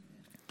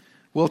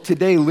Well,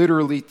 today,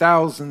 literally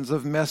thousands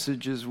of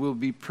messages will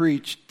be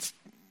preached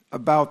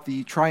about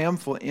the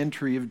triumphal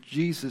entry of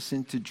Jesus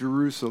into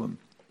Jerusalem.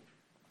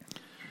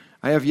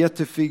 I have yet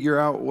to figure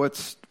out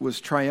what was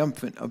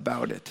triumphant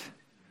about it.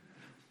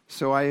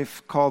 So I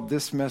have called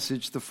this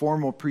message the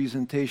formal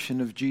presentation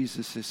of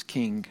Jesus as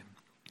King.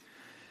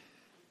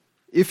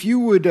 If you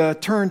would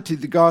turn to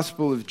the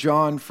Gospel of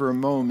John for a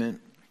moment,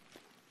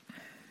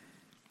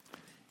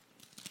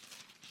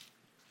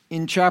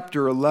 in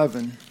chapter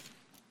 11,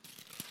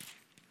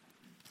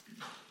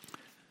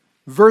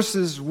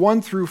 verses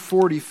 1 through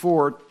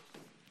 44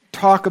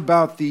 talk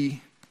about the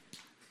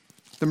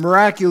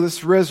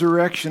miraculous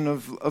resurrection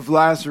of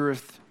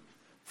Lazarus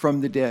from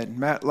the dead.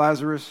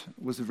 Lazarus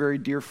was a very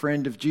dear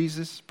friend of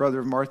Jesus, brother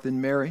of Martha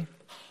and Mary.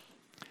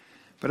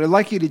 But I'd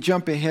like you to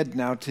jump ahead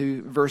now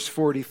to verse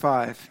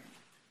 45.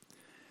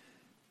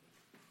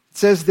 It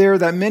says there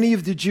that many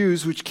of the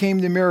Jews which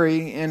came to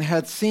Mary and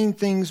had seen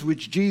things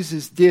which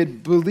Jesus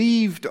did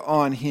believed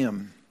on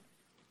him.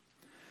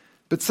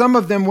 But some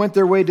of them went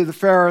their way to the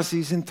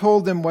Pharisees and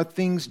told them what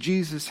things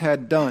Jesus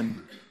had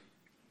done.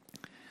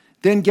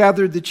 Then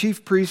gathered the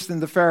chief priests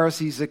and the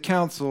Pharisees a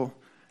council,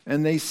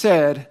 and they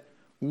said,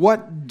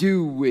 "What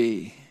do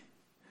we?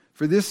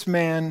 For this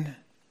man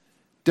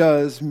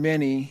does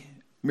many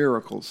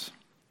miracles."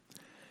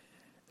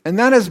 And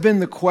that has been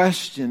the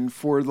question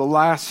for the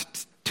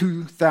last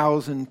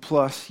 2,000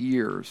 plus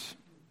years.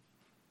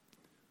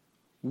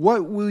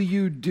 What will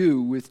you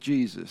do with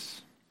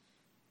Jesus?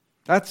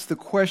 That's the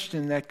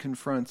question that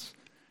confronts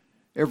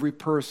every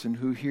person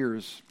who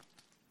hears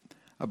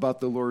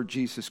about the Lord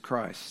Jesus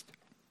Christ.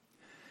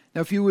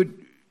 Now, if you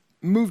would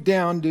move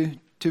down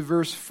to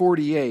verse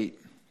 48.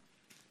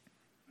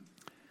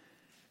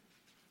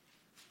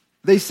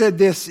 They said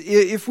this,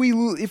 if we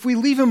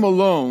leave him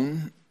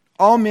alone,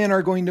 all men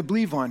are going to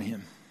believe on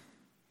him.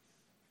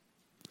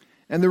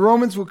 And the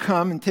Romans will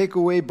come and take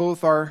away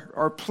both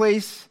our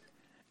place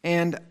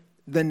and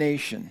the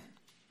nation.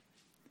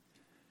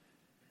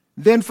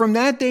 Then from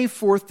that day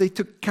forth they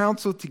took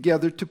counsel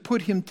together to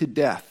put him to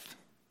death.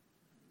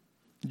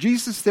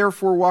 Jesus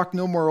therefore walked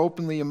no more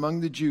openly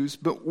among the Jews,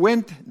 but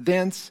went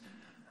thence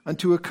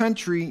unto a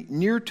country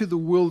near to the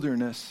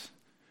wilderness,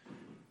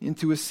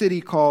 into a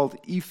city called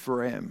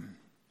Ephraim.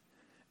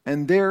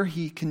 And there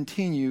he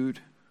continued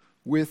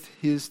with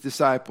his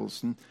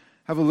disciples. And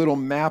I have a little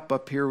map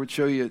up here which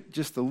show you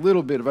just a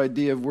little bit of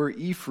idea of where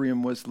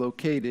Ephraim was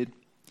located.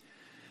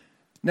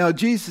 Now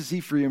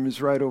Ephraim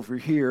is right over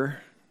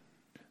here.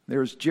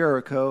 There's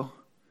Jericho,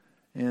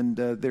 and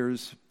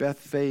there's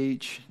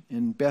Bethphage,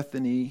 and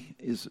Bethany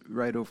is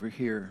right over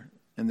here,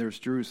 and there's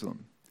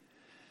Jerusalem.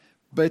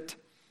 But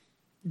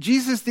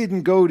Jesus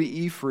didn't go to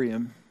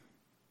Ephraim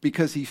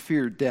because he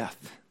feared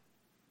death.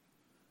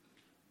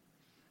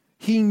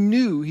 He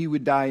knew he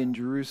would die in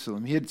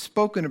Jerusalem. He had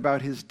spoken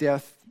about his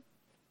death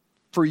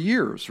for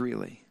years,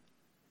 really.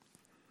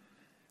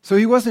 So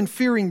he wasn't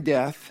fearing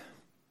death,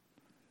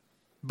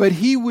 but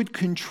he would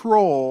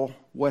control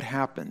what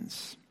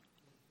happens.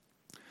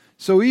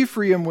 So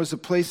Ephraim was a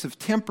place of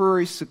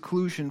temporary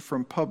seclusion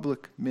from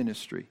public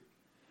ministry.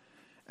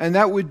 And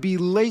that would be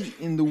late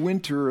in the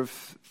winter of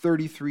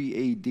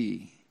 33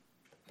 AD.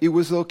 It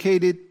was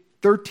located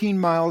 13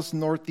 miles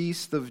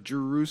northeast of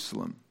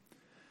Jerusalem.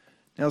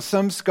 Now,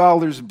 some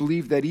scholars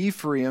believe that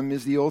Ephraim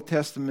is the Old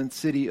Testament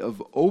city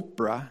of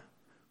Ophrah,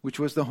 which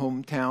was the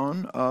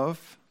hometown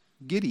of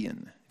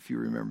Gideon, if you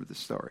remember the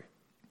story.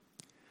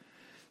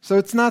 So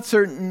it's not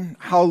certain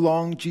how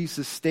long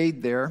Jesus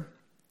stayed there.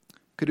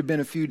 Could have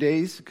been a few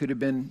days, it could have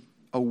been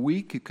a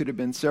week, it could have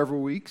been several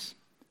weeks.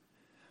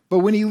 But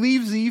when he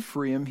leaves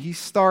Ephraim, he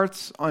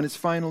starts on his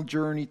final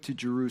journey to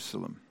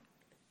Jerusalem.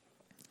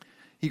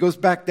 He goes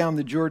back down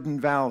the Jordan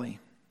Valley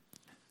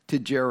to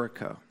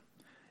Jericho.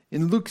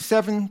 In Luke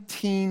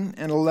 17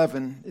 and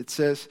 11, it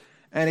says,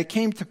 "And it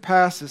came to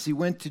pass as he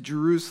went to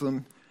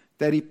Jerusalem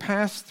that he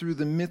passed through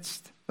the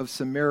midst of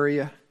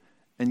Samaria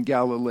and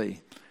Galilee."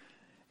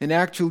 And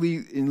actually,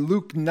 in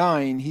Luke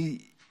 9,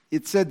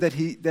 it said that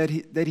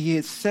he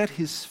had set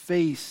his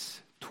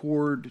face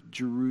toward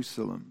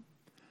Jerusalem.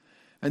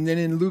 And then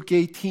in Luke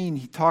 18,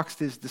 he talks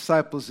to his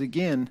disciples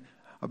again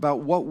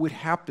about what would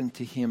happen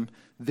to him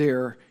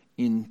there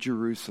in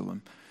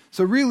Jerusalem.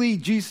 So really,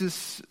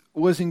 Jesus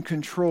was in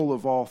control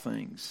of all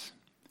things,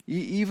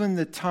 even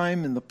the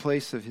time and the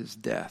place of his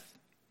death.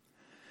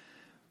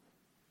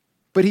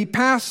 But he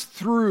passed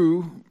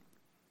through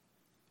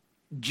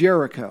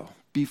Jericho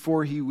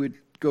before he would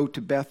go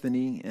to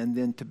Bethany and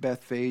then to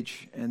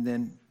Bethphage and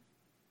then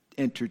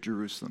enter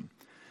Jerusalem.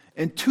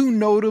 And two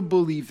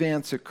notable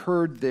events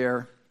occurred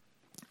there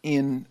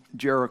in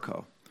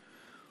Jericho.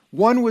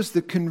 One was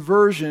the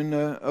conversion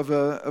of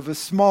a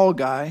small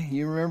guy.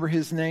 You remember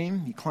his name?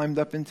 He climbed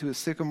up into a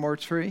sycamore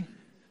tree.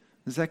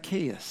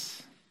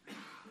 Zacchaeus.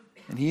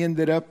 And he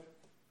ended up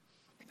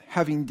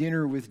having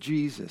dinner with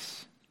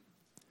Jesus.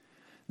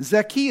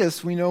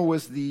 Zacchaeus, we know,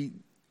 was the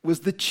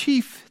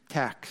chief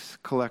tax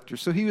collector.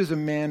 So he was a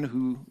man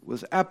who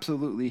was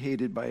absolutely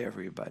hated by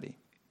everybody.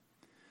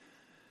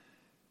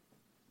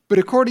 But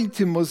according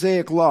to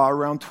Mosaic law,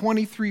 around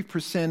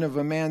 23% of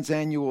a man's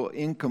annual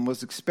income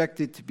was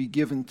expected to be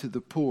given to the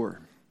poor.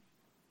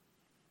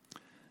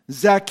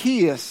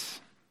 Zacchaeus,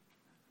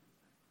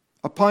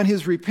 upon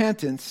his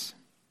repentance,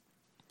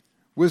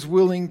 was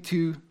willing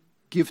to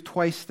give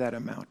twice that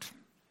amount.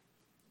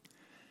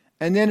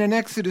 And then in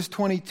Exodus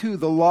 22,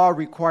 the law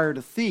required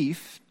a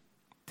thief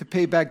to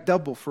pay back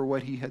double for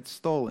what he had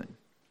stolen.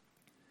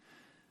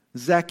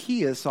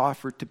 Zacchaeus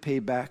offered to pay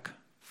back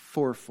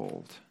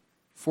fourfold,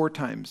 4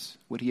 times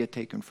what he had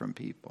taken from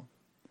people.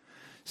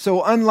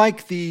 So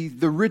unlike the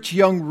rich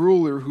young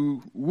ruler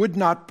who would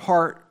not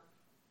part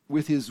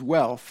with his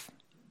wealth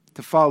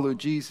to follow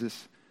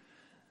Jesus,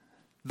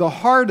 the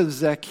heart of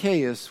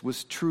Zacchaeus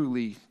was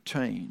truly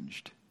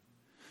changed.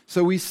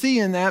 So we see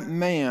in that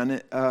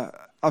man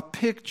a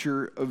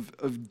picture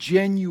of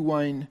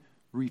genuine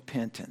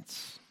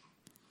repentance.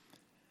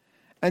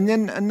 And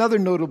then another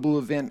notable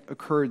event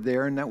occurred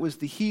there, and that was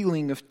the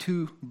healing of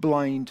 2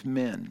 blind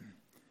men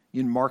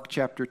in Mark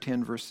chapter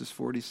 10, verses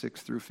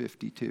 46 through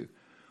 52.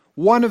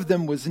 One of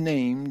them was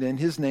named, and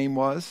his name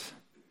was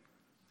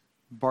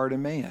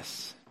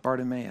Bartimaeus.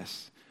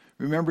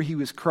 Remember, he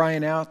was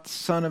crying out,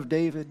 "Son of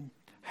David,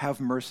 have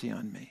mercy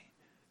on me.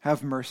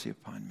 Have mercy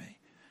upon me."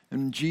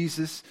 And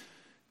Jesus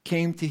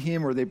came to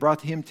him, or they brought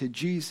him to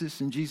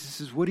Jesus, and Jesus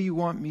says, "What do you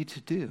want me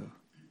to do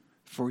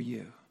for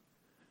you?"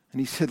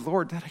 And he said,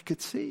 "Lord, that I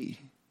could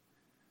see."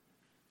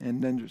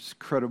 And then there's a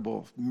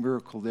incredible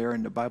miracle there,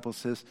 and the Bible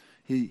says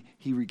he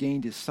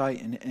regained his sight,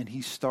 and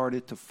he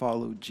started to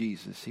follow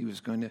Jesus. He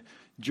was going to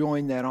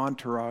join that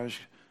entourage,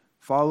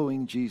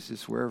 following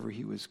Jesus wherever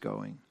he was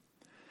going.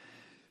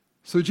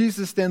 So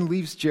Jesus then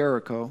leaves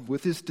Jericho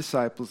with his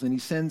disciples, and he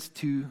sends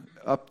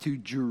up to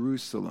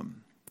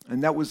Jerusalem.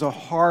 And that was a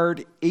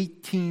hard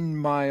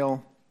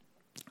 18-mile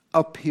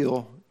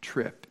uphill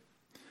trip.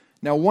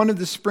 Now, one of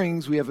the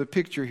springs, we have a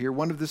picture here,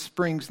 one of the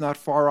springs not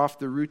far off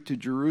the route to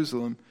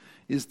Jerusalem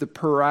is the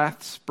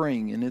Perath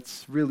Spring, and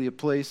it's really a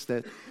place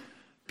that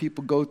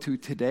people go to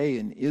today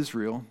in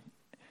Israel.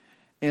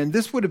 And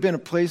this would have been a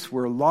place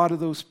where a lot of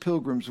those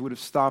pilgrims would have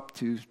stopped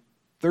to,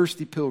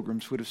 thirsty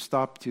pilgrims would have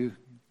stopped to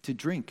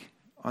drink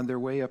on their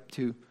way up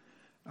to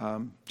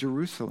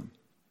Jerusalem.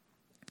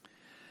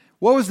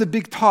 What was the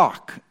big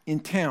talk in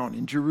town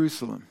in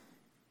Jerusalem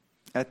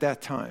at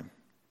that time?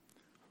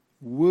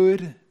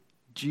 Would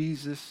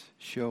Jesus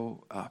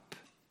show up?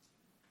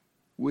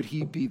 Would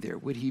he be there?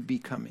 Would he be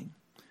coming?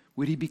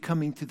 Would he be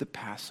coming to the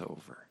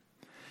Passover?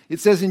 It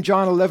says in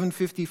John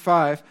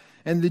 11:55,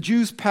 "And the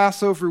Jews'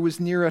 Passover was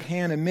near at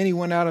hand, and many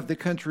went out of the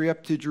country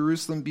up to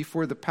Jerusalem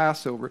before the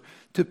Passover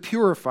to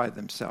purify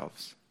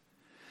themselves.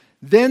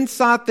 Then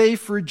sought they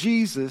for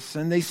Jesus,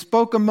 and they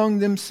spoke among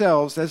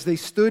themselves as they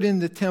stood in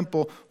the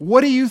temple,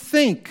 'What do you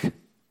think?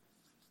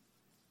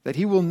 That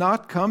he will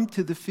not come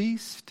to the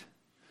feast?'"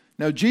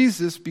 Now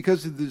Jesus,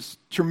 because of this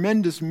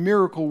tremendous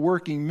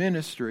miracle-working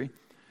ministry,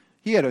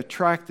 he had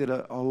attracted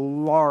a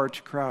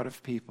large crowd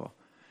of people.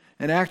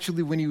 And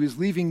actually, when he was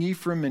leaving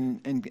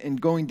Ephraim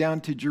and going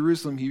down to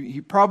Jerusalem,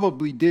 he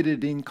probably did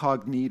it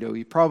incognito.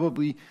 He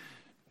probably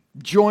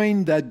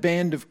joined that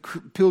band of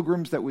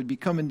pilgrims that would be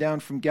coming down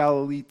from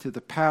Galilee to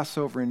the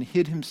Passover and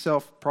hid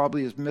himself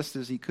probably as best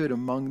as he could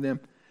among them.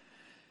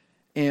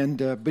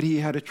 But he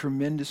had a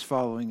tremendous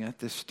following at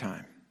this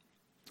time.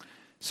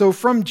 So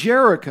from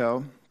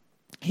Jericho,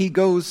 he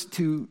goes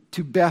to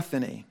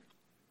Bethany.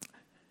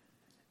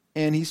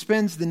 And he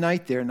spends the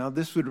night there. Now,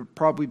 this would have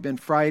probably been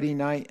Friday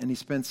night, and he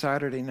spent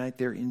Saturday night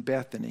there in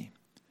Bethany.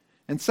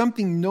 And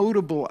something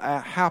notable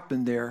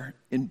happened there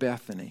in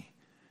Bethany.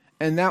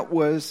 And that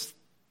was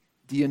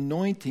the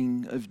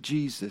anointing of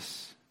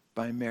Jesus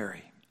by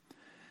Mary.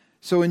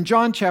 So in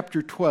John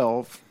chapter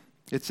 12,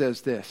 it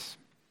says this.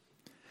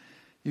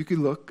 You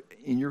can look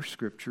in your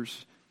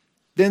scriptures.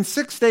 "Then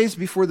 6 days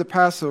before the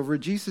Passover,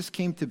 Jesus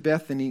came to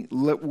Bethany,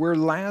 where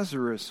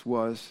Lazarus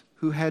was,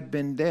 who had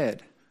been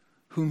dead,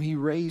 whom he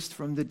raised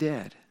from the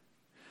dead.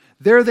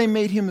 There they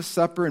made him a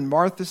supper, and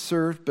Martha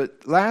served,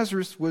 but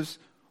Lazarus was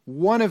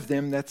one of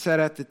them that sat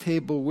at the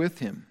table with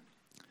him.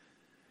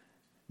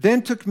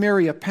 Then took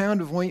Mary a pound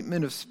of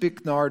ointment of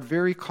spikenard,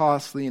 very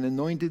costly, and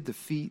anointed the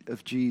feet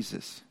of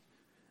Jesus,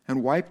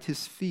 and wiped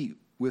his feet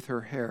with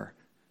her hair."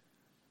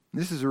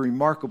 This is a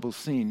remarkable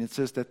scene. It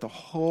says that the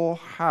whole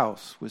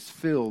house was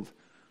filled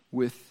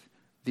with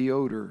the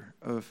odor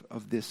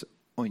of this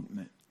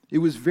ointment. It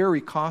was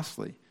very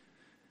costly.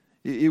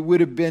 It would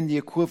have been the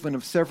equivalent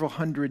of several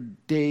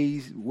hundred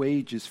days'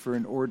 wages for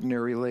an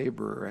ordinary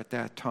laborer at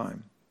that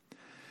time.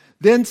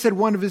 Then said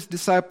one of his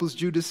disciples,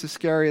 Judas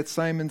Iscariot,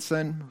 Simon's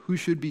son, who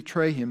should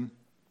betray him,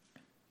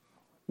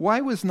 "Why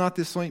was not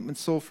this ointment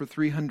sold for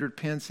 300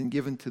 pence and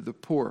given to the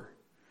poor?"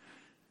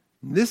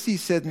 And this he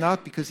said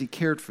not because he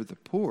cared for the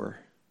poor,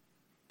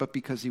 but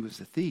because he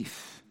was a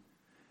thief.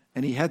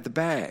 And he had the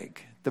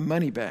bag, the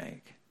money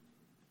bag.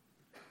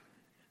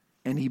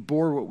 And he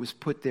bore what was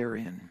put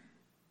therein.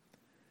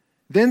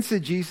 Then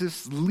said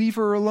Jesus, "Leave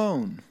her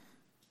alone.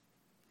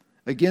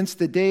 Against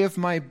the day of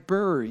my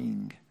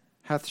burying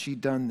hath she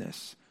done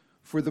this.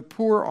 For the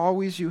poor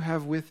always you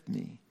have with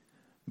me,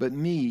 but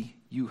me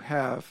you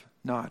have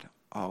not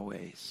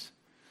always."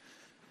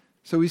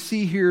 So we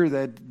see here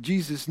that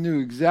Jesus knew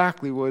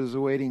exactly what was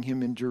awaiting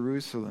him in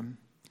Jerusalem,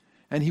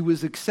 and he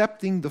was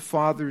accepting the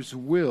Father's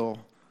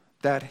will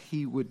that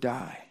he would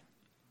die.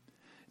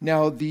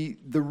 Now, the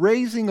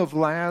raising of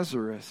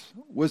Lazarus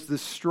was the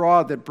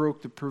straw that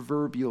broke the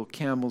proverbial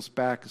camel's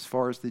back as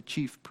far as the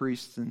chief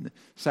priests and the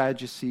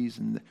Sadducees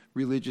and the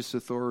religious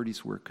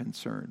authorities were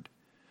concerned.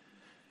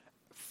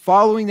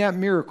 Following that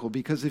miracle,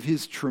 because of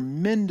his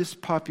tremendous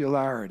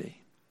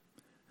popularity,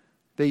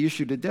 they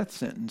issued a death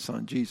sentence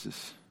on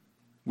Jesus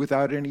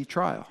without any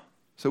trial.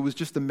 So it was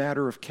just a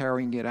matter of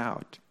carrying it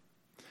out.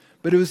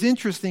 But it was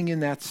interesting in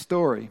that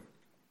story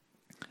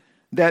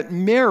that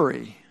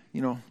Mary,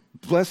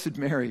 Blessed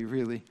Mary,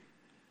 really,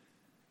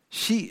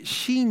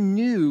 she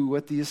knew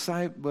what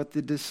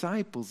the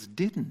disciples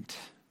didn't,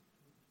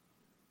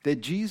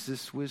 that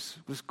Jesus was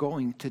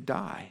going to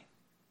die.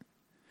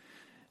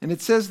 And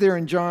it says there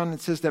in John,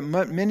 it says that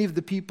many of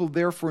the people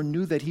therefore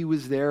knew that he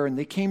was there, and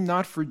they came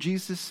not for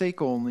Jesus'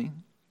 sake only,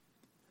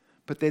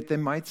 but that they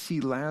might see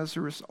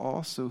Lazarus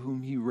also,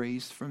 whom he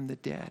raised from the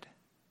dead.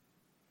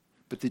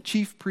 But the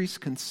chief priests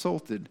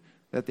consulted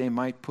that they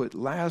might put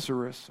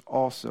Lazarus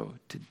also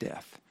to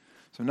death.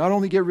 So not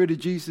only get rid of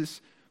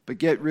Jesus, but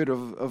get rid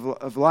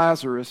of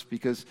Lazarus,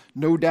 because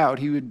no doubt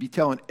he would be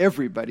telling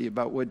everybody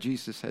about what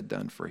Jesus had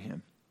done for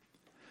him.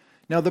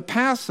 Now the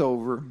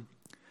Passover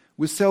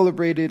was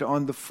celebrated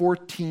on the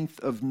 14th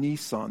of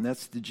Nisan.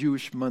 That's the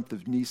Jewish month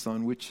of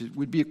Nisan, which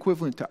would be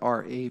equivalent to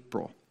our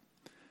April,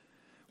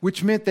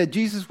 which meant that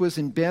Jesus was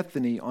in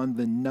Bethany on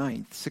the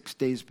 9th, 6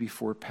 days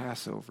before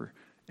Passover,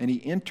 and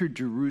he entered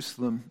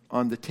Jerusalem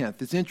on the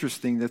 10th. It's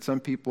interesting that some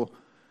people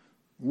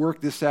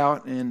work this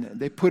out and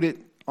they put it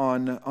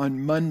on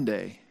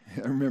Monday.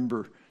 I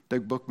remember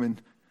Doug Bookman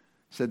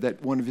said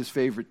that one of his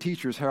favorite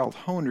teachers, Harold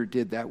Honer,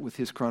 did that with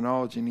his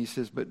chronology, and he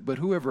says, but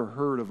who ever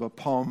heard of a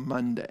Palm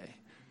Monday,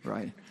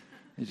 right?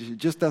 It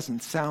just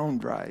doesn't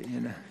sound right,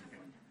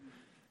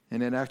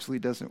 and it actually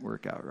doesn't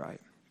work out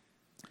right.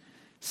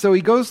 So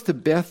he goes to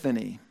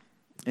Bethany,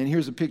 and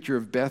here's a picture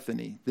of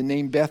Bethany. The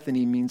name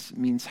Bethany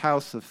means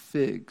house of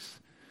figs.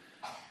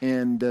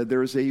 And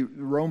there's a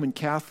Roman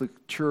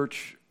Catholic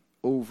church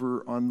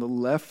over on the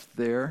left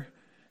there,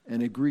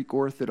 and a Greek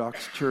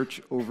Orthodox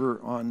church over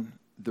on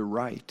the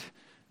right.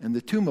 And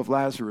the tomb of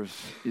Lazarus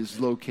is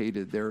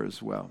located there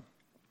as well.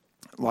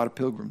 A lot of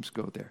pilgrims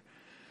go there.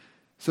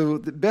 So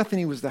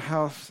Bethany was the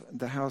house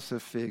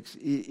of figs.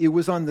 It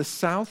was on the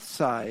south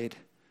side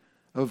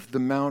of the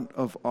Mount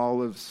of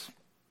Olives,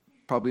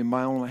 probably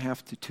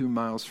 1.5 to 2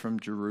 miles from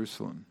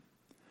Jerusalem.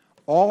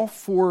 All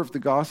 4 of the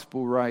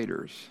gospel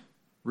writers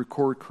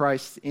record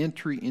Christ's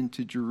entry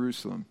into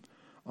Jerusalem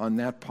on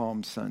that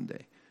Palm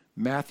Sunday.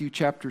 Matthew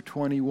chapter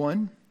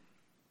 21,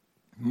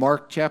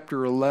 Mark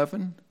chapter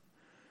 11,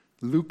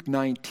 Luke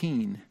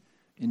 19,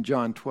 and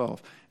John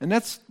 12. And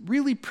that's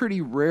really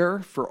pretty rare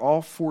for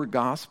all 4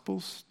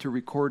 gospels to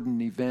record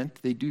an event.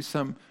 They do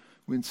some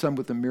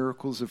with the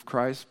miracles of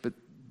Christ, I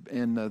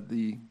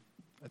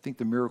think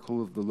the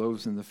miracle of the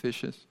loaves and the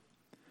fishes.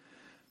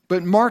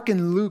 But Mark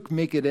and Luke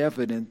make it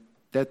evident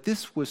that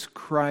this was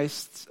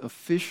Christ's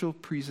official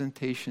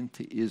presentation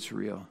to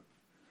Israel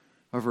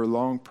of her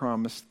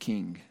long-promised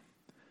king.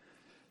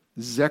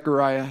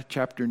 Zechariah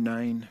chapter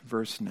 9,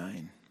 verse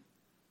 9.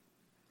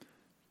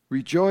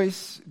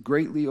 "Rejoice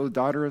greatly, O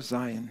daughter of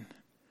Zion.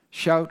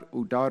 Shout,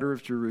 O daughter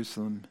of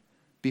Jerusalem.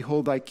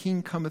 Behold, thy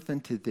king cometh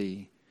unto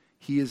thee.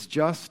 He is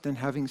just and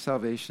having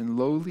salvation,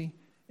 lowly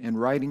and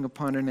riding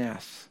upon an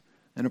ass,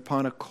 and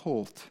upon a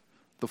colt,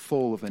 the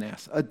foal of an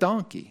ass." A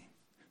donkey,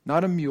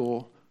 not a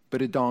mule,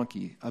 but a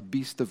donkey, a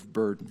beast of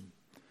burden.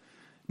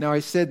 Now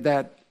I said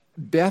that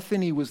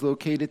Bethany was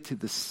located to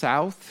the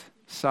south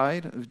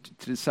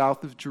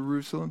of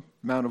Jerusalem,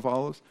 Mount of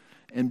Olives,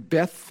 and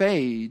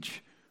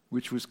Bethphage,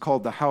 which was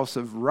called the house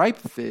of ripe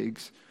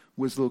figs,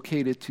 was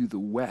located to the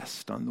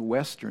west, on the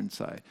western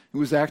side. It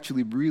was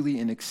actually really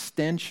an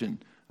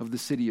extension of the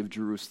city of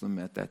Jerusalem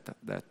at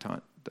that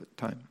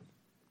time.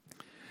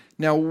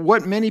 Now,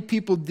 what many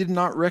people did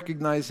not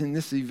recognize in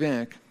this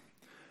event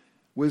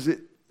was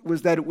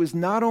that it was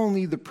not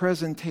only the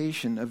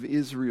presentation of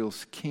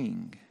Israel's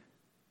king,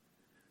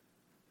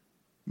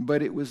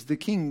 but it was the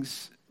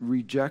king's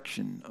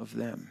rejection of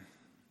them,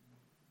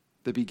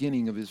 the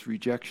beginning of his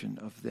rejection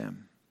of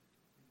them.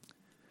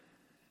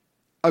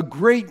 A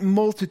great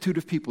multitude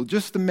of people,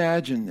 just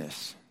imagine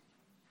this.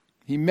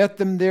 He met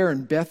them there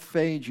in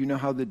Bethphage. You know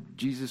how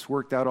Jesus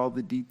worked out all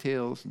the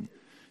details and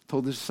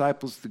told the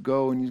disciples to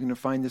go, and he's going to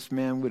find this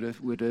man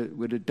with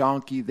a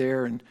donkey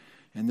there, and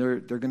they're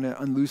going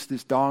to unloose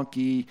this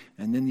donkey,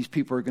 and then these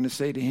people are going to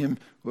say to him,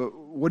 "Well,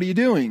 what are you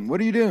doing? What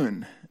are you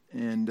doing?"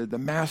 And the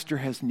master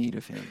has need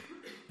of him.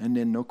 And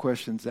then no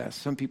questions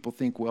asked. Some people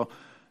think,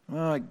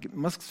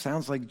 it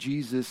sounds like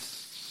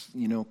Jesus,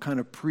 kind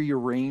of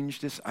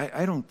prearranged this.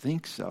 I don't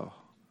think so.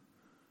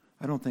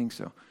 I don't think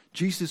so.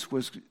 Jesus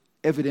was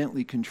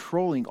evidently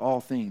controlling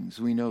all things.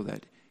 We know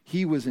that.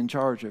 He was in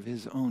charge of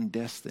his own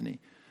destiny.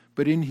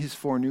 But in his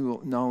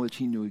foreknowledge,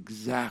 he knew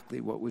exactly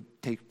what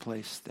would take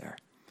place there.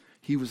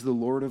 He was the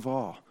Lord of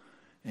all.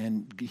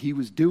 And he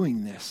was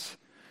doing this,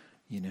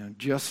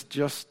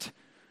 just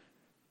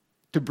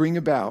to bring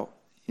about,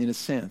 in a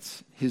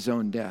sense, his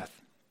own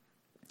death.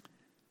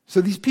 So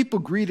these people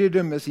greeted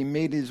him as he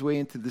made his way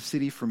into the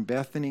city from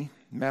Bethany.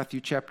 Matthew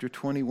chapter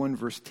 21,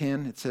 verse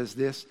 10, it says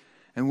this,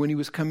 "And when he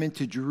was come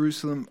into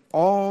Jerusalem,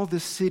 all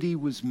the city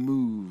was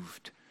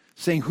moved,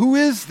 saying, 'Who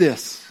is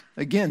this?'"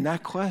 Again,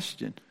 that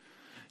question.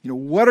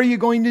 What are you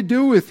going to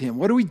do with him?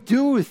 What do we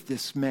do with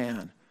this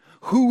man?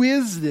 Who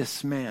is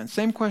this man?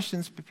 Same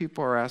questions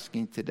people are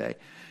asking today.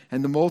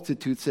 And the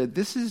multitude said,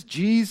 "This is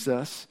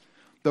Jesus,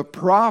 the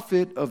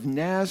prophet of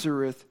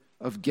Nazareth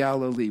of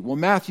Galilee." Well,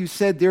 Matthew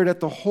said there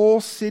that the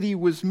whole city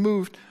was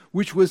moved,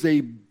 which was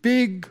a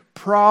big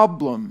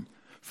problem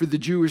for the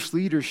Jewish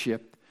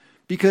leadership.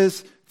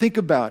 Because, think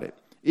about it.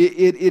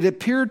 It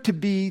appeared to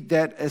be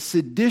that a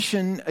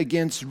sedition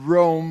against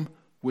Rome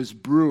was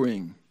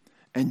brewing,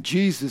 and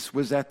Jesus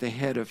was at the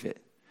head of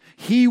it.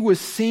 He was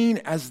seen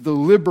as the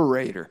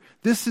liberator.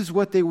 This is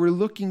what they were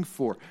looking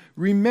for.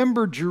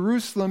 Remember,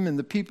 Jerusalem and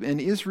the people and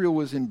Israel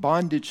was in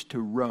bondage to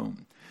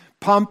Rome.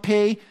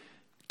 Pompey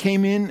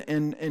came in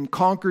and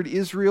conquered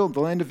Israel, the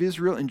land of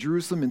Israel, and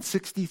Jerusalem in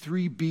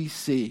 63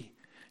 BC.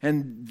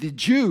 And the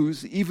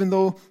Jews, even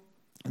though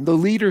the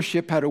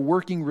leadership had a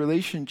working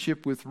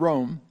relationship with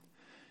Rome,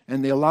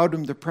 and they allowed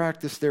them to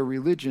practice their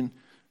religion,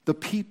 the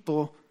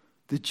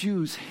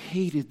Jews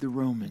hated the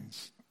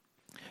Romans.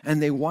 And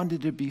they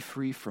wanted to be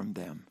free from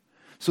them.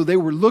 So they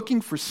were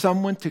looking for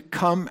someone to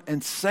come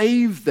and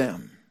save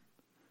them.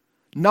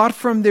 Not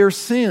from their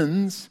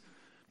sins,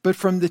 but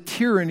from the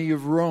tyranny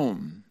of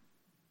Rome.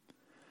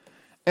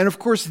 And of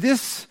course,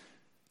 this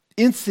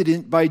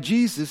incident by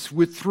Jesus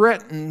would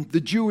threaten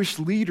the Jewish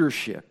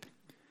leadership.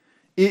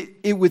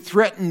 It would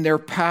threaten their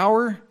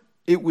power,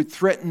 it would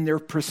threaten their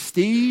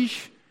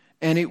prestige,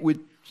 and it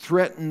would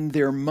threaten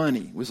their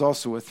money. It was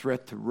also a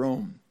threat to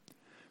Rome.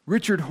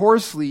 Richard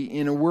Horsley,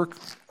 in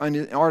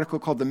an article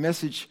called "The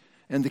Message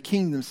and the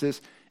Kingdom,"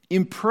 says,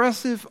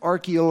 "Impressive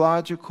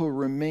archaeological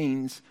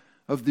remains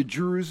of the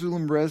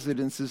Jerusalem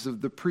residences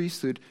of the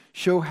priesthood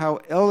show how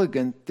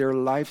elegant their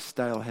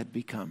lifestyle had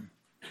become."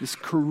 This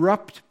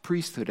corrupt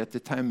priesthood at the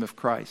time of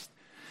Christ.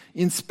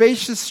 In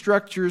spacious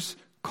structures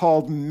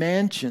called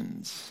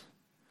mansions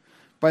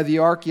by the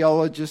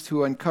archaeologists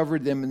who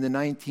uncovered them in the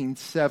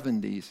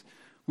 1970s,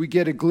 we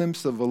get a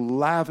glimpse of a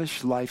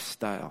lavish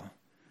lifestyle.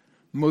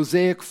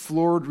 Mosaic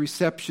floored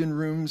reception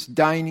rooms,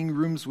 dining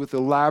rooms with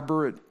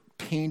elaborate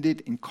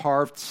painted and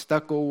carved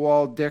stucco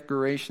wall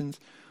decorations,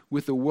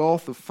 with a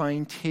wealth of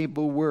fine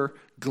tableware,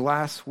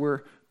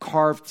 glassware,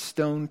 carved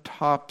stone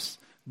tops,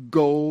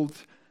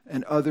 gold,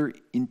 and other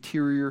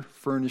interior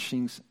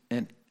furnishings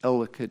and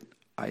elegant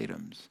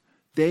items.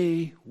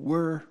 They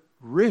were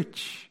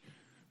rich.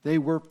 They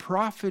were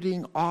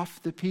profiting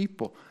off the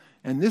people.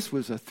 And this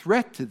was a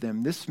threat to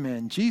them. This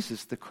man,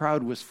 Jesus, the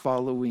crowd was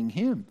following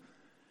him.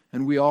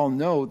 And we all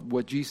know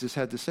what Jesus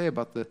had to say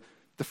about the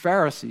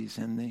Pharisees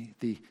and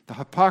the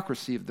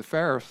hypocrisy of the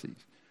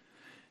Pharisees.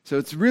 So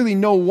it's really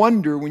no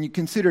wonder when you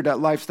consider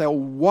that lifestyle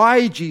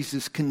why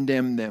Jesus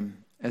condemned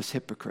them as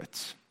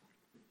hypocrites.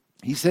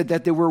 He said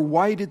that they were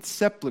whited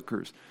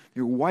sepulchres. They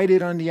were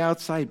whited on the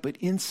outside, but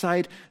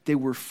inside they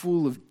were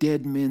full of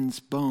dead men's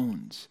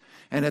bones.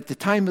 And at the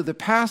time of the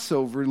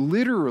Passover,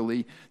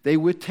 literally, they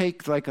would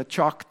take like a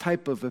chalk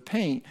type of a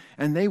paint,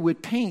 and they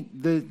would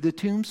paint the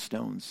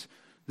tombstones,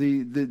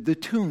 the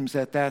tombs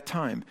at that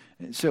time.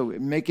 So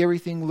make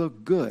everything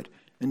look good.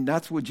 And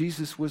that's what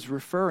Jesus was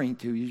referring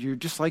to. You're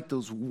just like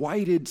those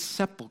whited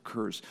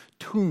sepulchres,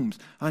 tombs.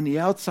 On the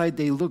outside,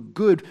 they look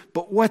good,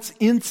 but what's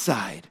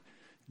inside?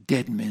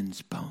 Dead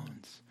men's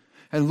bones.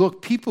 And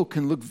look, people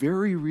can look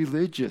very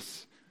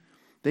religious.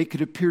 They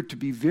could appear to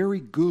be very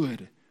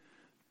good,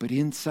 but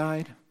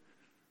inside,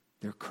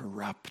 they're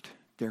corrupt.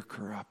 They're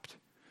corrupt.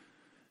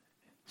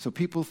 So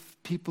people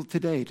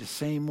today, the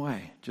same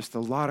way. Just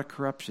a lot of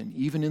corruption,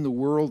 even in the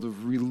world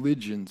of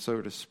religion,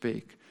 so to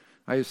speak.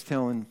 I was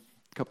telling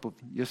a couple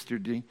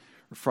yesterday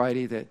or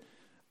Friday that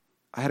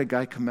I had a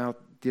guy come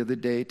out the other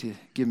day to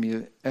give me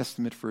an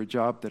estimate for a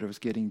job that I was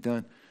getting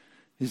done.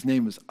 His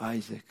name was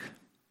Isaac.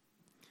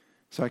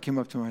 So I came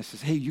up to him and I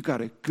says, "Hey, you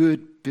got a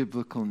good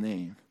biblical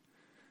name."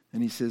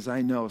 And he says,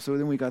 "I know." So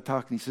then we got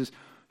talking. He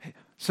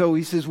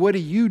says, "What do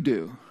you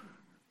do?"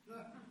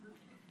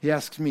 He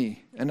asks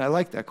me, and I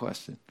like that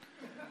question.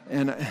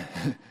 And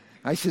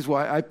I says,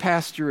 "Well, I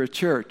pastor a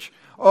church."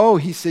 "Oh,"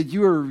 he said,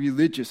 "you are a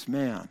religious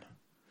man."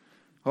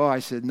 "Oh," I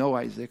said, "No,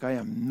 Isaac, I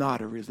am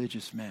not a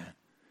religious man."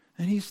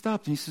 And he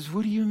stopped and he says,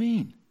 "What do you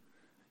mean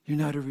you're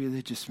not a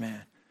religious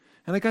man?"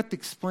 And I got to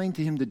explain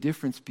to him the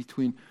difference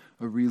between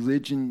a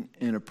religion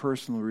and a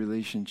personal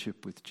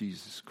relationship with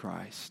Jesus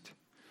Christ.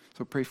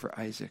 So pray for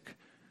Isaac.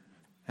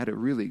 I had to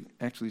really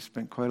actually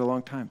spent quite a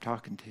long time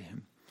talking to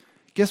him.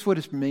 Guess what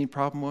his main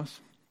problem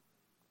was?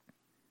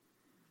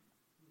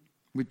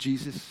 With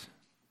Jesus,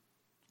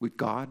 with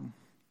God,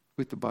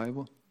 with the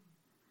Bible.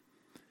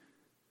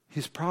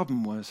 His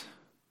problem was,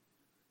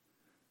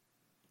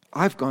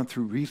 I've gone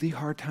through really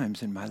hard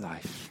times in my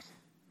life.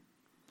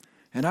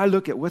 And I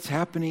look at what's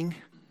happening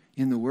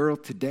in the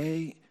world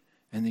today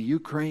and the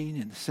Ukraine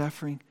and the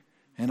suffering,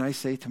 and I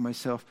say to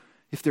myself,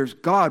 if there's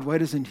God, why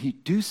doesn't he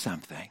do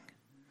something?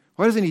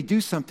 Why doesn't he do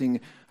something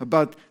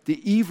about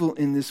the evil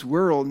in this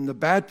world and the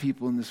bad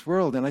people in this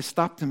world? And I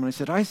stopped him and I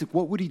said, Isaac,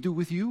 what would he do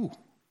with you?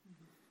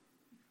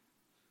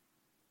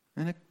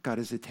 And it got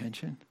his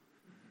attention.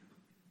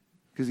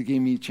 Because he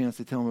gave me a chance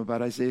to tell him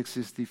about Isaiah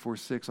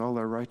 64:6. All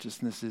our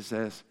righteousness is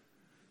as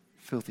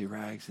filthy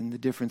rags, and the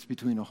difference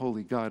between a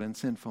holy God and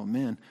sinful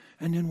men.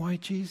 And then why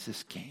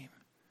Jesus came.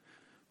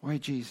 Why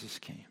Jesus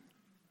came.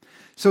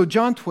 So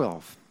John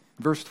 12,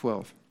 verse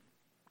 12.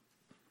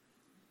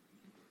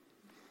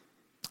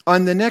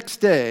 On the next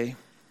day,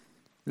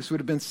 this would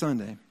have been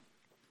Sunday,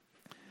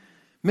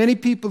 many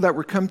people that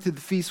were come to the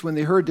feast when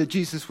they heard that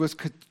Jesus was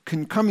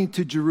coming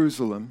to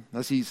Jerusalem,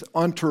 as his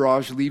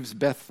entourage leaves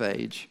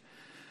Bethphage,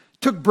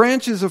 took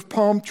branches of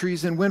palm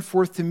trees and went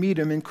forth to meet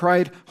him and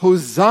cried,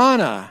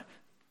 Hosanna,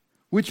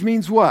 which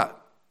means what?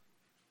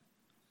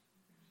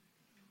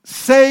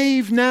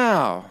 Save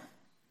now.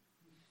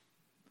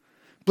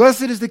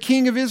 Blessed is the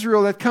King of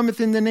Israel that cometh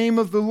in the name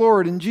of the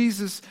Lord. And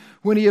Jesus,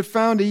 when he had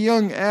found a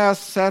young ass,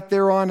 sat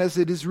thereon as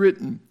it is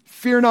written,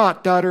 Fear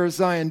not, daughter of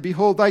Zion,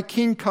 behold, thy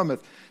king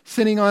cometh,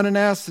 sitting on an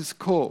ass's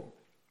colt.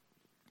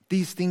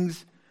 These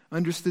things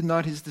understood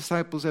not his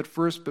disciples at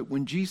first, but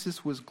when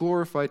Jesus was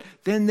glorified,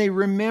 then they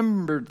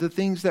remembered the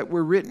things that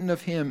were written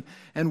of him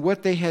and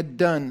what they had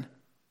done,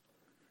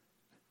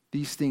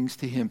 these things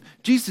to him.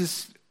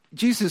 Jesus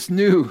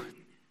knew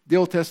the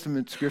Old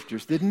Testament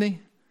scriptures, didn't he?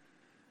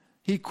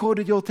 He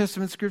quoted the Old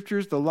Testament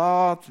scriptures, the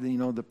law,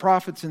 the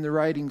prophets and the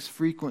writings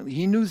frequently.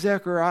 He knew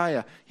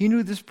Zechariah. He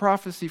knew this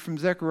prophecy from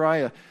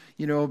Zechariah,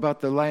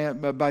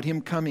 about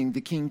him coming,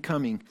 the king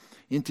coming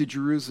into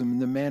Jerusalem in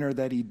the manner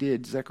that he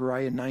did,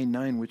 Zechariah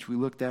 9:9, which we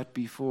looked at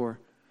before.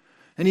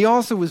 And he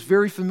also was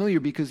very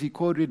familiar because he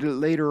quoted it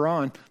later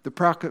on, the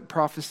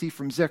prophecy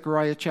from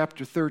Zechariah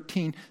chapter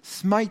 13,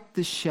 smite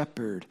the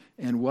shepherd,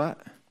 and what?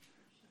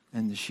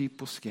 And the sheep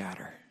will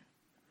scatter.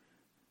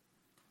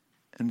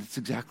 And it's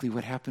exactly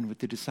what happened with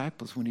the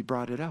disciples when he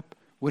brought it up.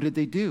 What did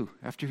they do?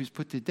 After he was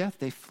put to death,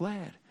 they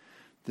fled.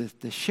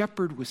 The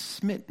shepherd was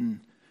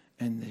smitten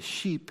and the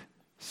sheep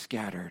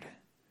scattered.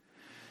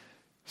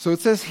 So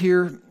it says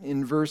here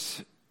in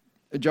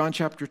John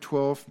chapter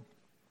 12,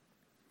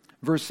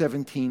 verse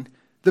 17,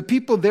 the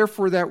people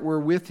therefore that were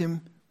with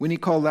him when he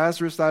called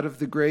Lazarus out of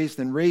the graves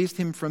and raised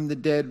him from the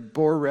dead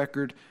bore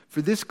record.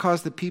 For this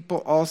cause the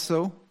people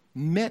also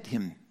met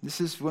him.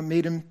 This is what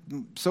made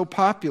him so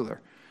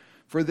popular.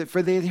 For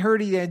they had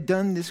heard he had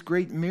done this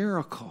great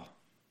miracle.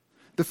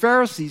 The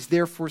Pharisees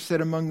therefore said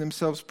among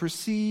themselves,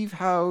 Perceive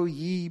how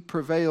ye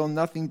prevail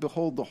nothing.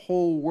 Behold, the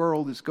whole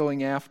world is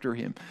going after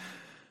him.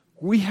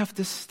 We have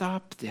to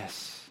stop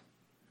this.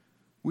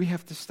 We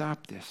have to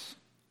stop this.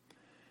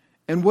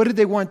 And what did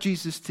they want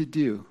Jesus to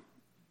do?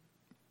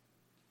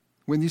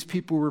 When these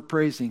people were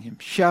praising him,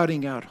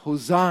 shouting out,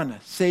 Hosanna,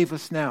 save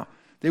us now.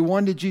 They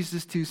wanted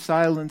Jesus to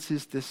silence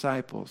his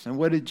disciples. And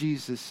what did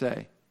Jesus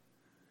say?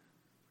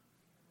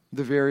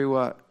 The very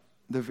what?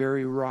 The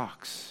very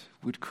rocks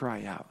would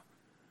cry out.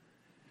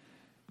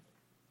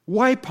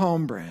 Why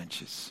palm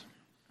branches?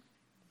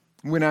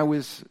 When I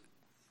was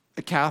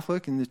a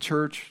Catholic in the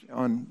church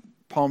on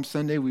Palm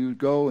Sunday, we would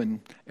go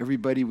and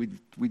everybody would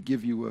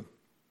give you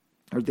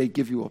they'd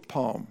give you a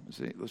palm.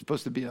 It was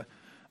supposed to be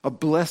a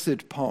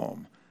blessed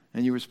palm.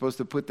 And you were supposed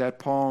to put that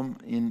palm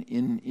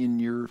in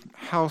your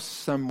house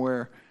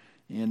somewhere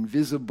and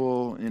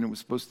visible, and it was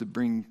supposed to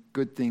bring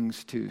good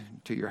things to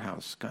your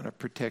house, kind of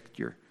protect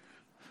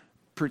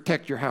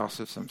your house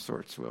of some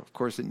sorts. Well, of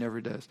course, it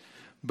never does.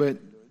 But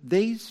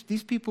these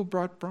people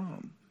brought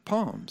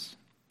palms.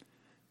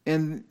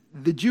 And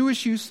the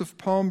Jewish use of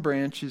palm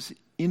branches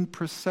in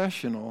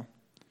processional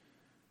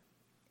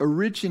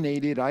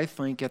originated, I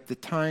think, at the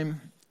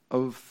time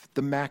of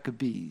the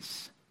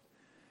Maccabees,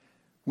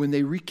 when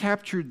they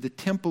recaptured the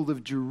Temple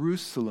of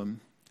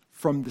Jerusalem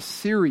from the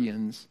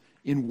Syrians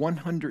in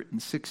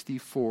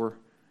 164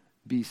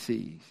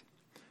 BC.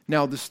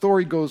 Now, the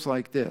story goes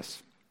like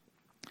this.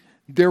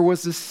 There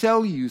was a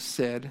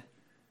Seleucid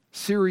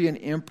Syrian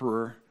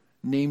emperor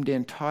named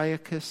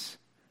Antiochus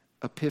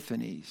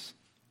Epiphanes.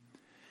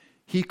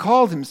 He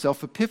called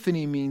himself,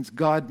 Epiphany means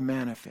God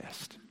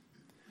manifest.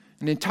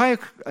 And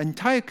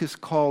Antiochus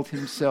called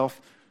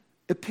himself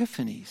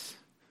Epiphanes,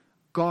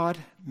 God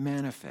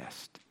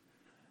manifest.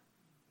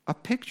 A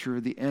picture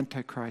of the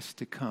Antichrist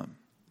to come.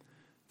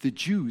 The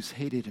Jews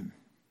hated him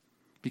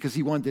because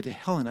he wanted to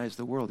Hellenize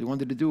the world. He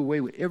wanted to do away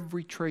with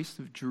every trace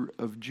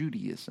of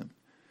Judaism.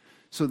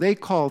 So they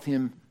called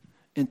him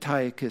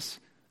Antiochus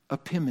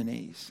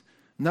Epimanes,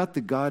 not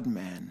the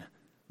God-man,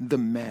 the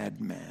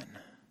madman.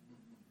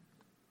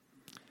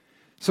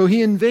 So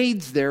he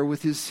invades there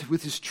with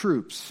his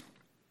troops.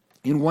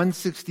 In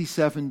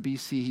 167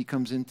 BC, he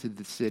comes into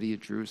the city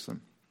of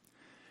Jerusalem.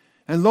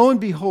 And lo and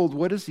behold,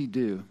 what does he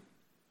do?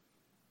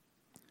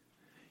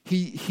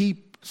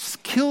 He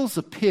kills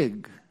a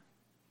pig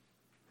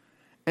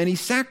And he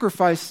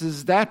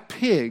sacrifices that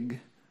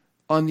pig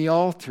on the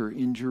altar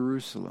in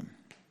Jerusalem,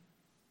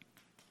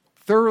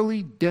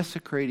 thoroughly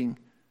desecrating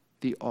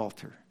the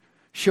altar,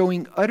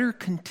 showing utter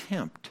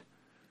contempt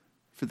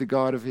for the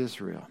God of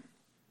Israel.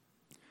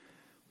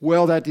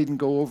 Well, that didn't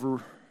go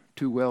over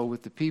too well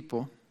with the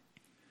people.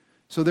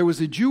 So there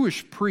was a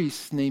Jewish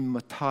priest named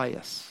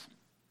Matthias.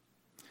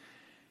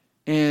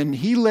 And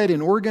he led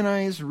an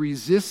organized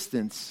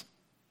resistance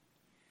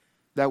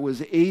that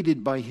was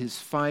aided by his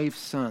 5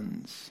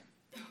 sons.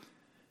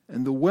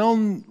 And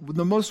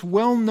the most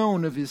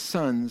well-known of his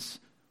sons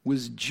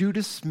was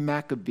Judas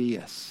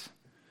Maccabeus.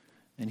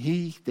 And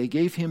they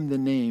gave him the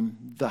name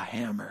the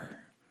Hammer.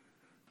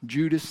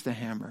 Judas the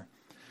Hammer.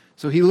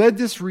 So he led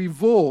this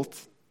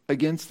revolt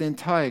against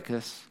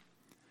Antiochus,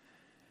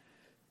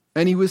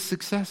 and he was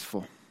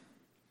successful.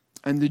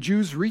 And the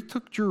Jews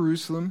retook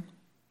Jerusalem,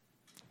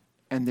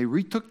 and they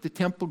retook the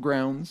temple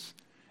grounds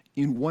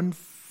in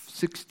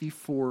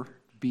 164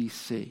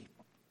 BC.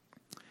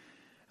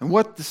 And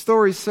what the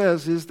story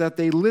says is that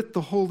they lit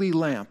the holy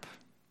lamp,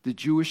 the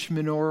Jewish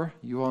menorah.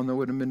 You all know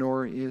what a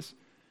menorah is.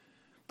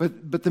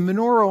 But the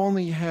menorah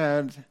only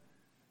had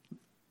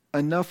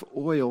enough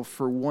oil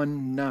for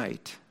one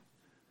night.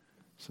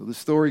 So the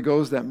story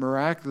goes that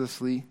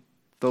miraculously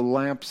the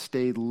lamp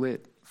stayed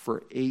lit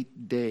for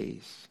 8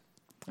 days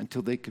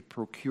until they could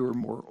procure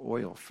more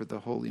oil for the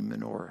holy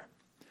menorah.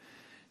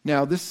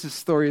 Now, this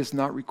story is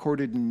not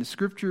recorded in the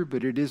scripture,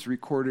 but it is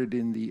recorded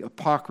in the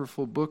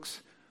apocryphal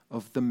books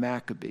of the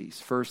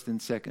Maccabees, 1st and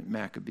 2nd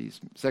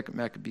Maccabees, 2nd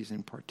Maccabees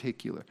in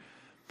particular.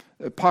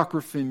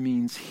 Apocrypha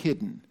means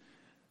hidden.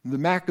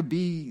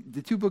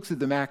 The 2 books of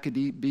the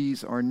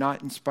Maccabees are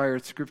not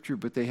inspired scripture,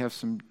 but they have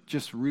some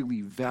just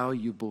really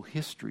valuable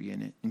history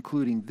in it,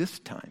 including this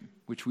time,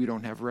 which we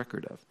don't have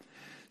record of.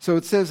 So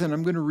it says, and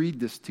I'm going to read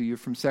this to you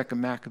from 2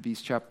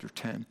 Maccabees chapter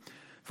 10,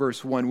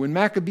 verse 1. When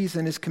Maccabees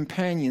and his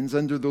companions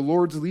under the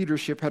Lord's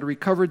leadership had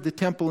recovered the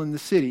temple in the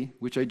city,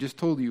 which I just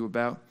told you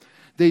about,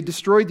 they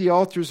destroyed the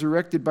altars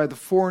erected by the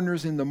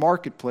foreigners in the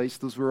marketplace.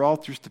 Those were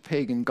altars to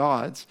pagan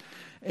gods.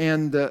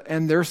 And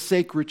their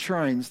sacred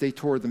shrines, they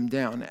tore them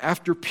down.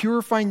 After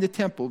purifying the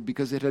temple,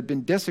 because it had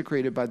been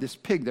desecrated by this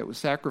pig that was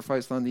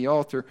sacrificed on the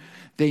altar,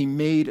 they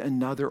made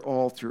another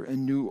altar, a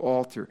new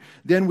altar.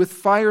 Then with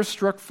fire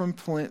struck from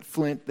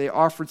flint, they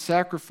offered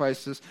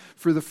sacrifices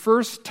for the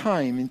first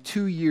time in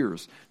 2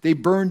 years. They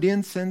burned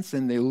incense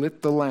and they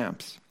lit the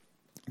lamps.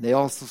 They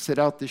also set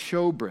out the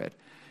showbread.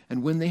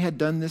 And when they had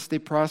done this, they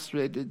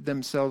prostrated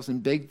themselves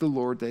and begged the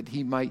Lord that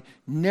he might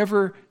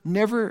never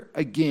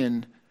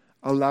again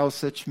allow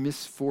such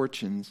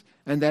misfortunes,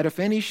 and that if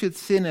any should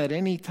sin at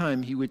any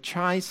time, he would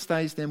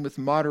chastise them with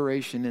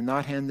moderation and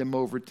not hand them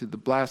over to the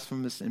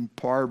blasphemous and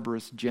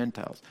barbarous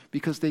Gentiles,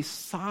 because they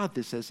saw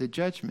this as a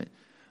judgment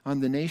on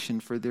the nation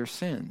for their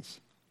sins.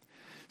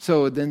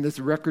 So then this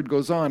record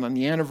goes on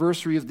the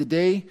anniversary of the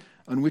day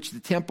on which the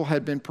temple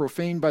had been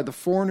profaned by the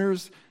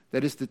foreigners,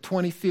 that is the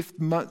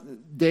 25th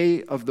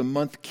day of the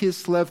month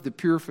Kislev, the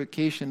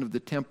purification of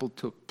the temple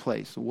took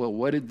place. Well,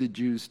 what did the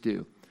Jews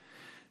do?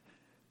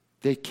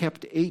 They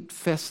kept 8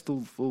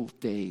 festival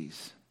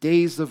days,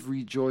 days of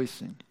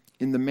rejoicing,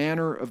 in the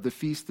manner of the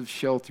Feast of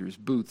Shelters,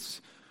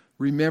 Booths,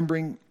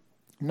 remembering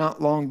not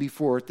long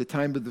before, at the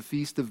time of the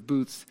Feast of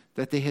Booths,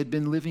 that they had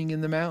been living in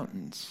the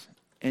mountains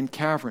and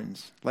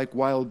caverns like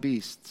wild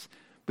beasts.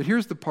 But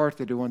here's the part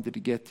that I wanted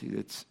to get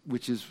to,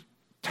 which is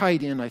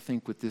tied in, I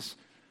think, with this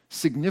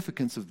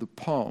significance of the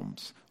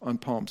palms on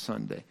Palm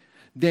Sunday.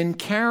 Then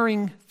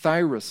carrying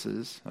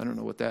thyruses, I don't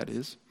know what that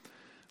is,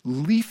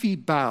 leafy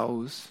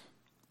boughs,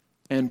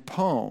 and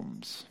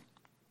palms,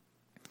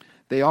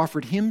 they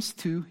offered hymns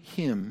to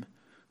him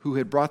who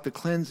had brought the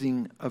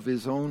cleansing of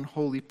his own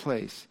holy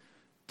place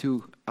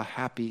to a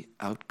happy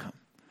outcome.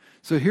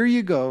 So here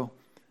you go.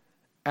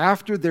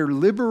 After their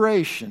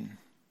liberation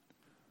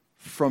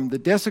from the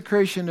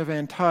desecration of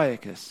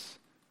Antiochus,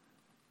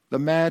 the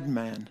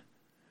madman,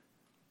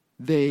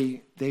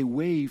 they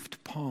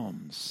waved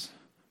palms,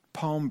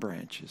 palm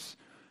branches.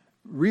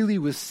 Really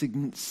was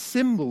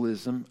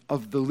symbolism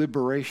of the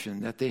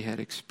liberation that they had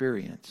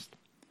experienced.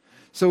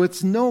 So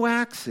it's no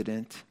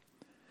accident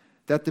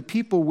that the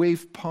people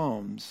waved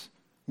palms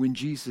when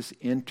Jesus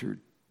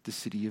entered the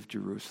city of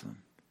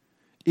Jerusalem.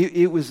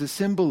 It was a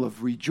symbol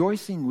of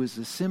rejoicing, was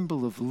a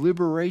symbol of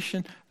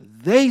liberation.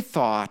 They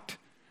thought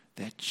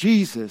that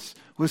Jesus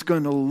was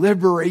going to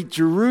liberate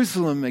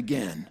Jerusalem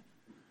again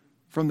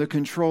from the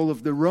control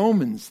of the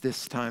Romans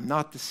this time,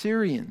 not the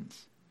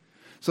Syrians.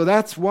 So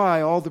that's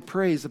why all the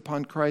praise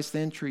upon Christ's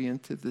entry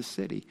into the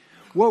city.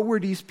 What were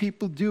these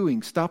people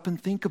doing? Stop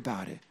and think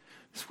about it.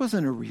 This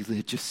wasn't a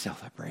religious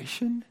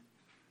celebration.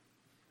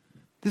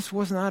 This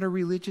was not a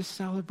religious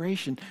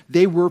celebration.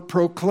 They were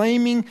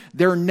proclaiming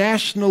their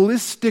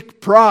nationalistic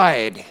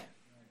pride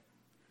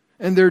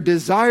and their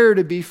desire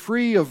to be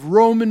free of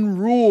Roman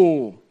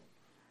rule.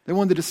 They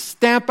wanted to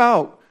stamp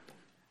out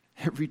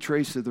every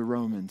trace of the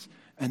Romans.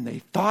 And they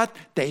thought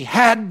they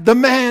had the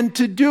man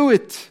to do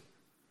it.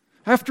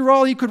 After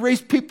all, he could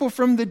raise people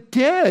from the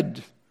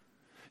dead.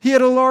 He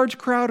had a large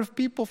crowd of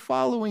people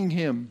following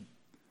him.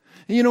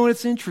 And you know,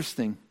 it's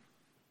interesting.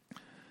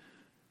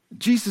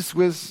 Jesus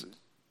was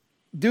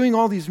doing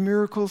all these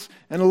miracles,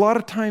 and a lot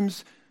of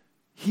times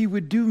he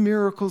would do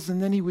miracles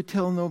and then he would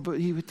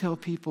tell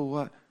people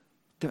what?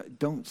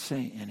 Don't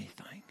say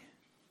anything.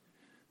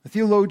 The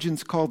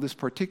theologians call this,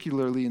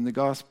 particularly in the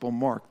Gospel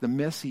Mark, the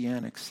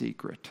messianic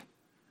secret.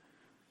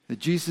 That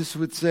Jesus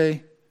would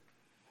say,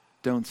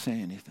 don't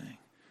say anything.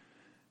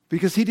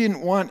 Because he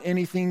didn't want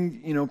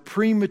anything,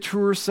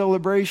 premature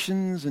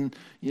celebrations and,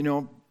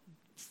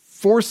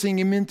 forcing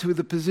him into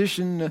the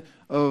position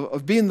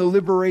of being the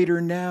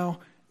liberator now.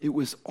 It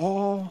was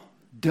all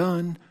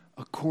done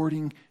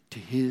according to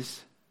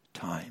his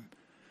time.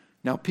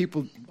 Now,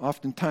 people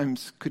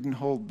oftentimes couldn't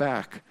hold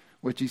back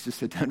what Jesus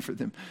had done for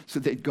them, so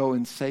they'd go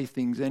and say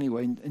things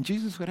anyway. And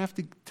Jesus would have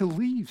to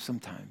leave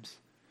sometimes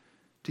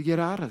to get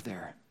out of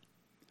there.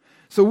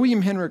 So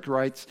William Henrik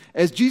writes,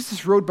 as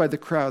Jesus rode by the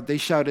crowd, they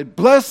shouted,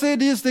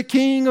 "Blessed is the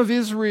King of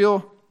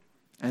Israel."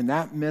 And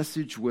that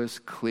message was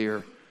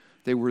clear.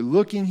 They were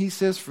looking, he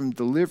says, for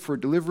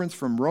deliverance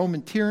from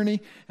Roman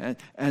tyranny,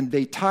 and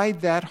they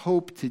tied that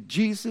hope to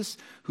Jesus,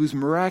 whose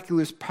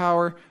miraculous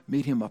power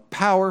made him a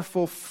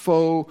powerful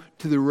foe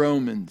to the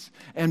Romans.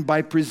 And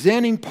by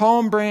presenting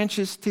palm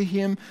branches to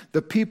him,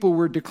 the people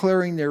were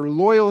declaring their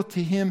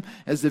loyalty to him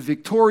as the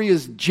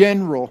victorious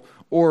general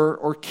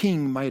or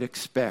king might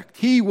expect.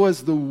 He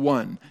was the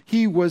one.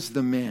 He was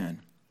the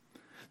man.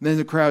 And then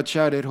the crowd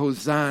shouted,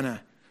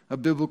 "Hosanna," a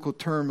biblical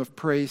term of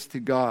praise to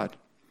God.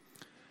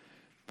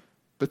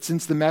 But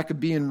since the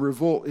Maccabean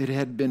revolt, it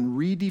had been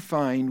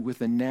redefined with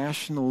a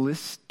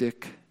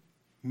nationalistic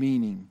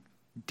meaning.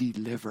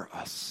 Deliver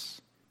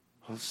us.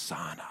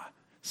 Hosanna.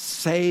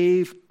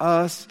 Save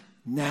us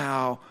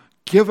now.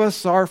 Give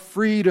us our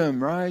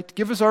freedom, right?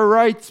 Give us our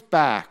rights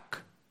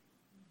back.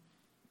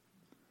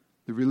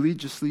 The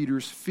religious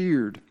leaders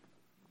feared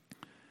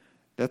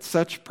that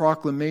such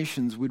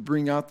proclamations would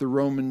bring out the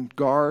Roman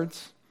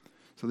guards.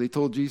 So they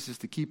told Jesus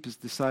to keep his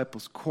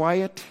disciples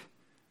quiet.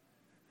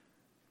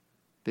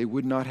 They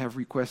would not have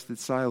requested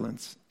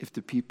silence if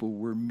the people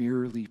were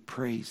merely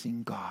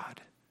praising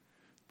God.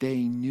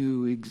 They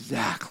knew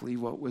exactly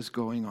what was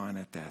going on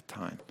at that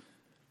time.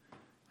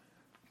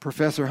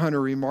 Professor Hunter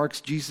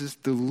remarks, Jesus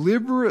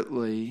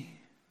deliberately,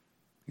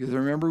 because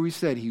remember we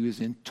said he was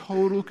in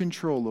total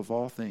control of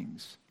all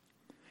things.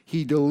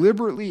 He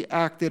deliberately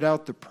acted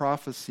out the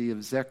prophecy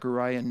of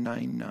Zechariah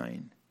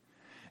 9:9.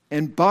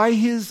 And by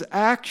his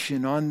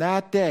action on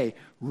that day,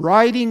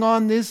 riding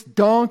on this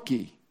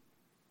donkey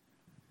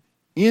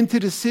into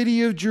the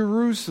city of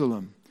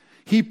Jerusalem,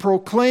 he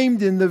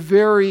proclaimed in the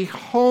very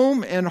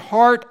home and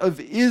heart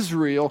of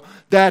Israel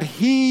that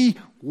he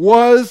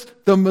was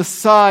the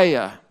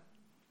Messiah.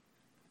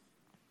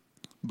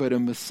 But a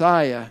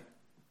Messiah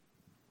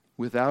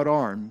without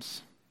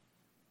arms,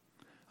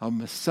 a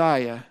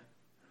Messiah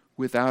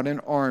without an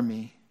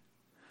army,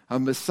 a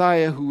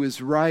Messiah who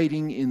is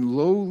riding in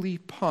lowly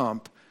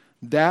pomp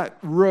that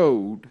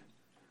road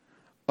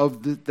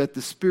that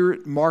the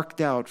Spirit marked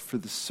out for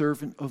the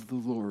servant of the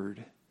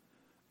Lord,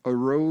 a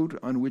road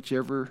on which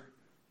ever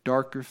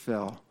darker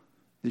fell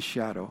the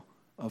shadow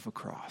of a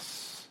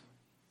cross.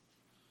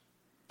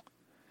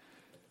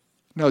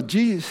 Now,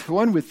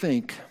 one would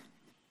think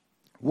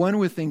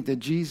that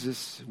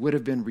Jesus would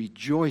have been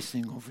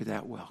rejoicing over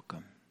that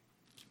welcome.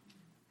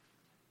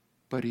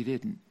 But he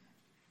didn't.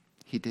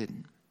 He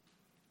didn't.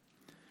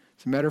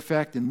 As a matter of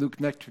fact, in Luke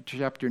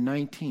chapter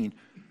 19,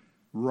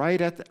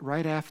 right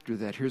after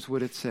that, here's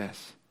what it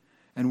says.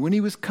 And when he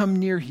was come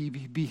near, he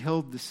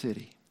beheld the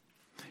city.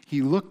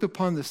 He looked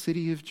upon the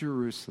city of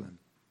Jerusalem,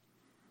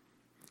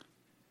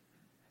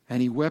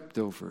 and he wept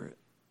over it.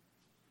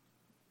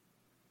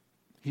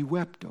 He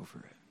wept over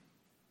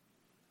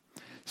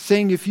it,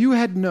 saying, if you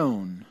had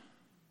known,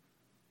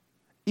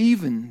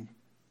 even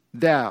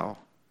thou,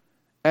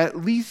 at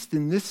least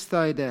in this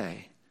thy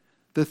day,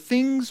 the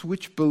things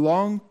which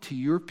belong to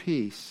your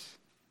peace,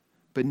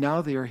 but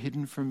now they are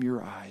hidden from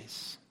your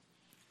eyes.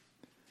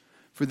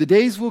 For the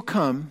days will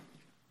come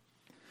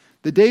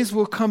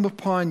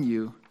upon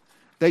you,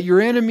 that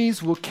your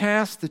enemies will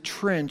cast a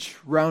trench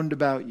round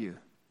about you.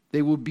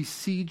 They will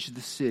besiege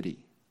the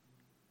city.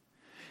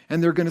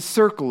 And they're going to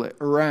circle it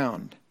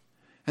around.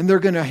 And they're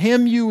going to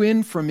hem you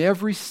in from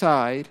every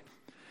side.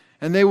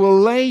 And they will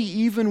lay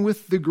even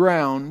with the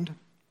ground,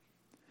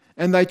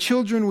 and thy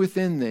children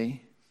within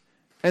thee,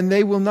 and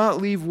they will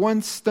not leave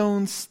one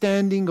stone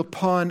standing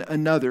upon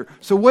another.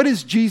 So what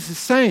is Jesus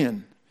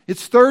saying?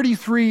 It's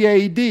 33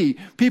 AD.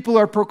 People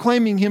are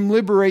proclaiming him,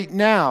 liberate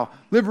now,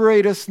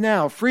 liberate us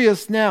now, free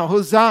us now,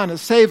 Hosanna,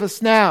 save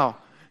us now.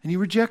 And he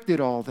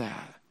rejected all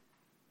that.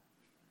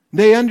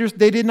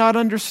 They did not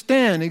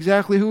understand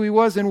exactly who he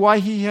was and why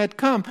he had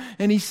come.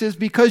 And he says,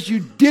 because you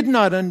did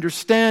not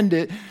understand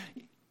it,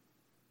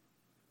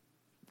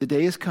 the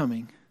day is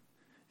coming.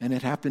 And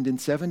it happened in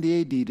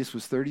 70 AD. This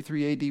was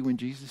 33 AD when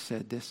Jesus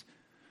said this.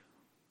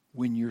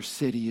 When your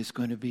city is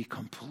going to be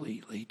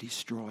completely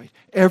destroyed.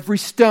 Every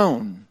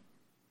stone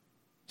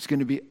is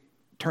going to be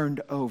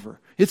turned over.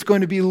 It's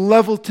going to be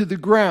leveled to the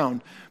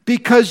ground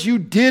because you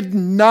did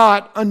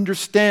not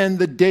understand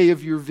the day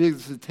of your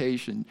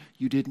visitation.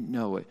 You didn't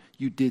know it.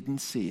 You didn't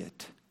see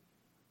it.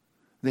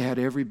 They had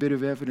every bit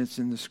of evidence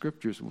in the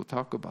scriptures. We'll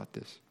talk about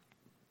this.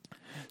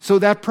 So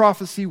that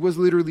prophecy was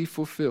literally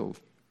fulfilled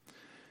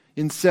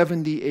in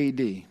 70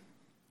 AD.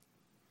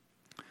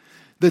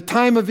 The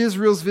time of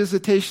Israel's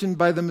visitation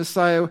by the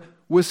Messiah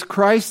was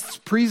Christ's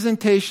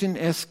presentation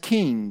as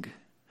king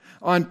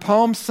on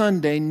Palm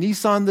Sunday,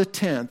 Nisan the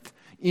 10th,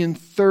 in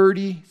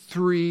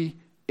 33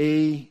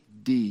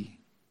 A.D.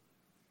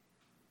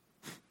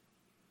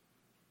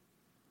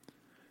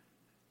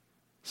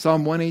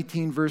 Psalm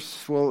 118,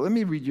 let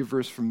me read you a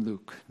verse from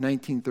Luke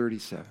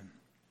 19:37.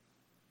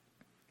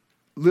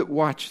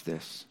 Watch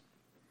this.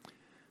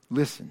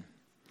 Listen.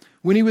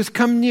 When he was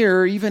come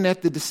near, even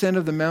at the descent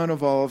of the Mount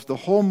of Olives, the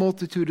whole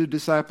multitude of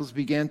disciples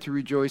began to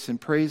rejoice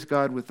and praise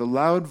God with a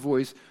loud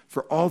voice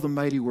for all the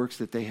mighty works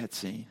that they had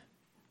seen.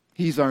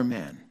 He's our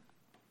man.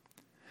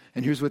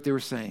 And here's what they were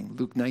saying,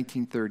 Luke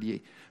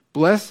 19:38.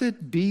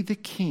 Blessed be the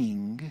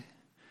King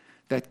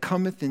that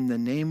cometh in the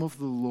name of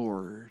the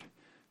Lord,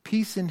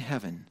 peace in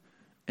heaven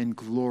and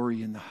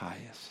glory in the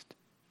highest.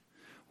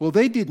 Well,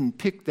 they didn't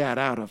pick that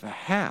out of a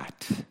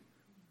hat.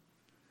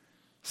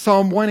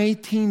 Psalm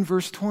 118,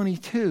 verse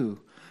 22.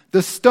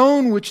 The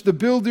stone which the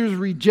builders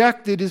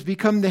rejected is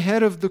become the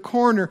head of the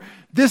corner.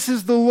 This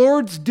is the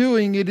Lord's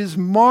doing. It is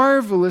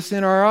marvelous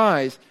in our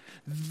eyes.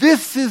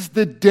 This is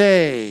the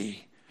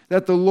day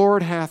that the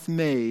Lord hath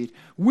made.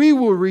 We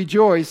will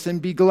rejoice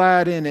and be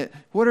glad in it.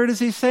 What is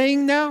he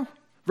saying now?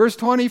 Verse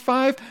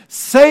 25,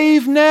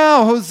 save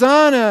now,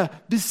 Hosanna,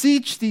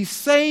 beseech thee,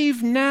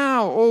 save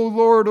now, O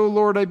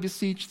Lord, I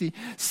beseech thee.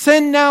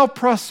 Send now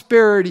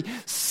prosperity,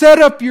 set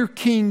up your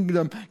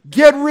kingdom,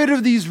 get rid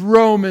of these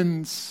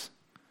Romans,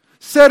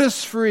 set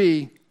us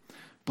free.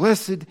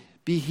 Blessed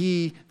be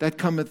he that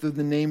cometh in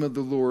the name of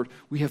the Lord.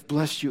 We have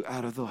blessed you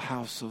out of the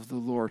house of the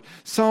Lord.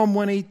 Psalm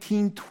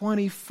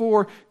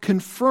 118:24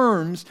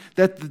 confirms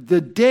that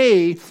the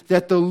day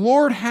that the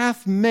Lord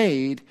hath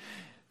made,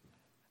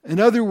 in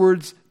other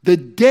words, the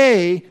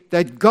day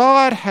that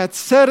God had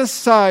set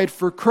aside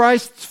for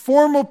Christ's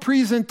formal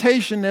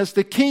presentation as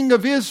the King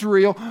of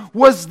Israel,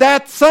 was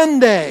that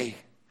Sunday.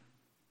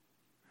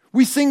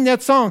 We sing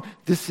that song,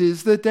 this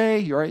is the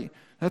day, right,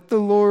 that the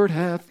Lord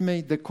hath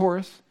made. The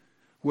chorus,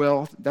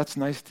 well, that's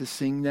nice to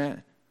sing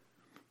that,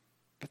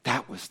 but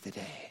that was the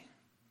day.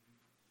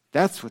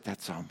 That's what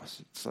that psalm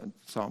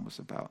was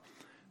about.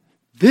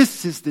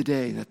 This is the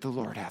day that the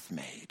Lord hath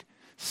made,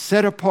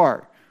 set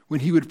apart, when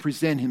he would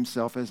present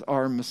himself as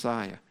our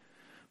Messiah.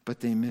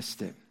 But they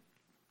missed it.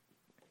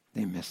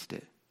 They missed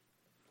it.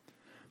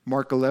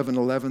 Mark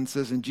 11:11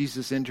 says, and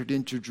Jesus entered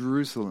into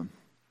Jerusalem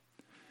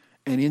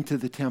and into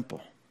the temple,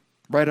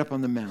 right up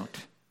on the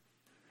mount.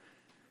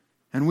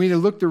 And when he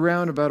looked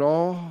around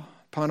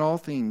upon all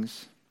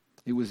things,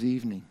 it was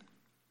evening.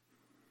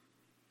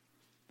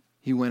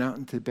 He went out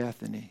into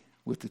Bethany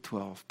with the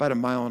 12, about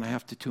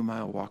 1.5 to 2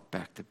 mile walk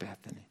back to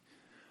Bethany.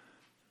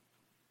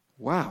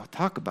 Wow,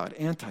 talk about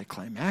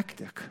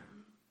anticlimactic.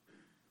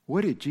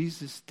 What did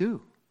Jesus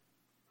do?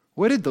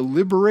 What did the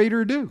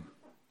liberator do?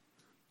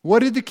 What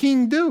did the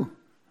king do?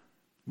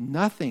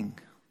 Nothing.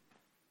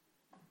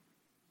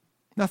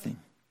 Nothing.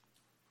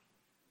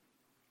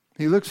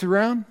 He looks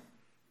around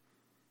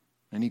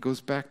and he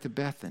goes back to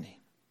Bethany.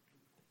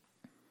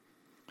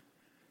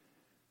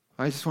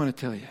 I just want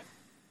to tell you,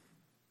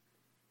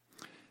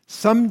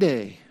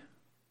 someday,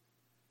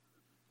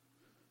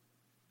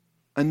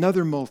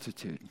 another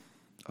multitude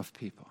of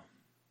people,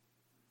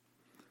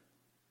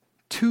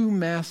 too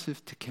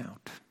massive to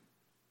count,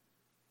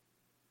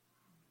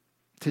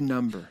 to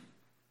number,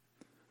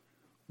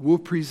 will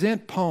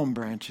present palm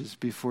branches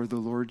before the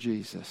Lord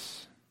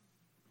Jesus.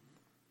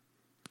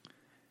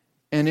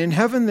 And in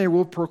heaven they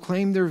will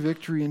proclaim their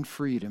victory and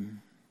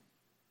freedom.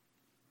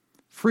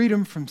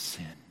 Freedom from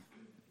sin,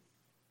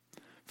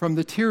 from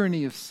the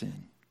tyranny of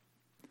sin.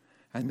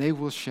 And they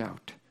will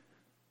shout,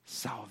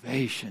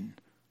 salvation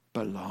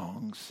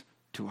belongs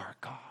to our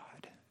God.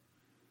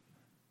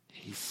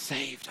 He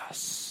saved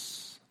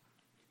us.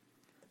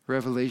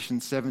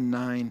 Revelation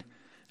 7:9.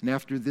 And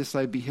after this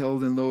I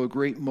beheld, and lo, a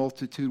great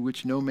multitude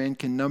which no man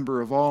can number,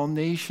 of all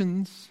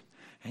nations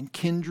and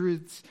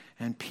kindreds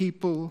and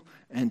people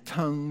and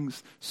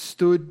tongues,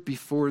 stood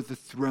before the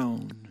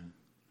throne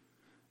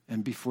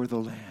and before the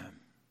Lamb.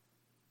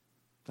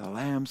 The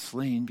Lamb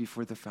slain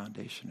before the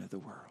foundation of the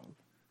world.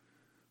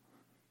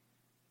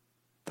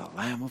 The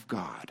Lamb of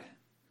God,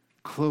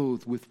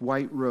 clothed with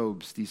white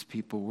robes, these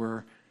people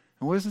were.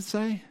 And what does it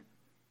say?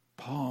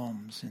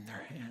 Palms in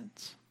their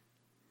hands.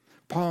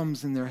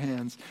 Palms in their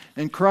hands.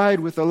 And cried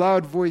with a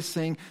loud voice,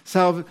 saying,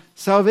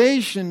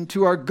 salvation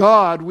to our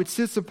God, which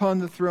sits upon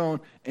the throne,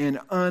 and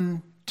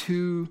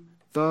unto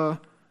the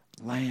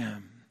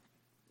Lamb.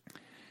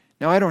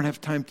 Now, I don't have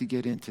time to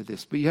get into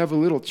this, but you have a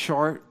little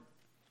chart.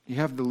 You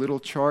have the little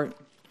chart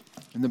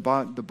in the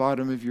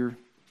bottom of your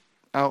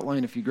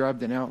outline, if you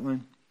grabbed an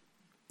outline.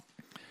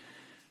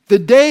 The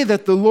day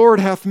that the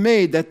Lord hath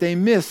made, that they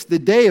missed, the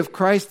day of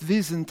Christ's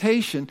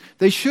visitation,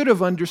 they should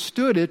have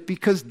understood it,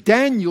 because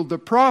Daniel the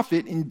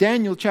prophet, in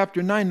Daniel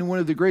chapter 9, in one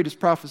of the greatest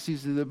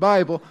prophecies of the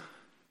Bible,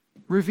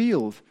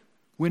 revealed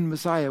when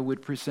Messiah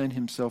would present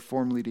himself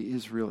formally to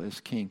Israel as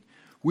king.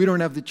 We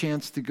don't have the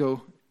chance to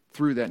go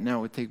through that now.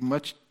 It would take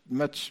much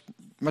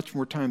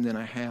more time than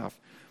I have.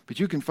 But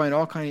you can find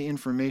all kind of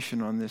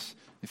information on this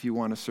if you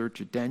want to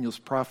search it. Daniel's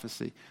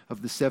prophecy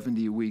of the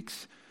 70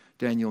 weeks,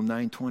 Daniel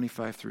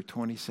 9:25 through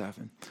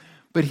 27.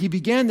 But he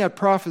began that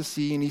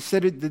prophecy, and he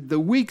said that the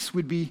weeks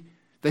would be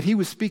that he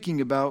was speaking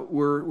about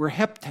were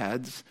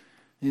heptads.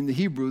 In the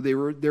Hebrew,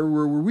 there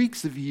were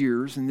weeks of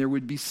years, and there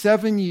would be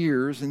 7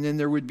 years, and then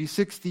there would be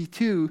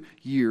 62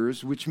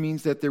 years, which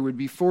means that there would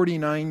be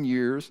 49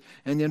 years,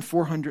 and then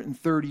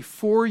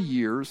 434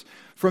 years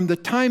from the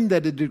time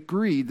that a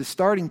decree, the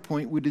starting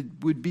point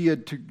would be a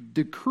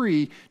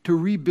decree to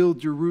rebuild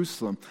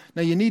Jerusalem.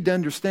 Now you need to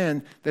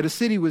understand that a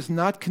city was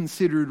not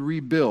considered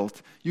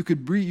rebuilt. You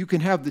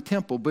can have the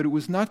temple, but it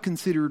was not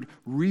considered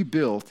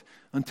rebuilt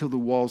until the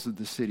walls of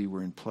the city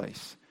were in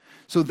place.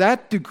 So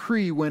that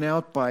decree went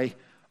out by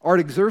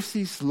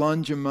Artaxerxes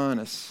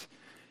Longimanus,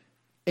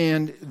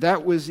 and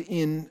that was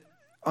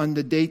on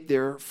the date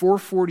there,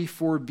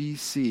 444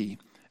 BC.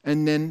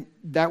 And then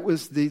that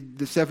was the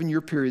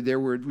 7-year period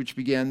there which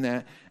began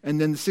that. And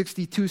then the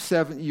 62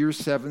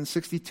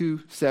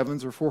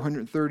 sevens or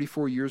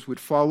 434 years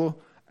would follow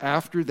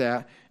after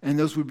that, and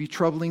those would be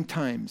troubling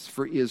times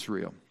for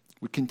Israel,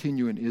 would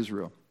continue in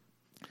Israel.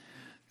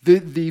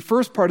 The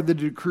first part of the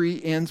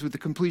decree ends with the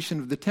completion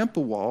of the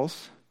temple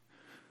walls,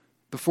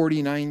 the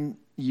 49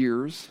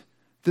 years.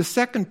 The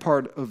second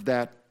part of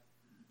that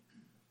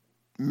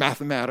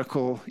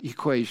mathematical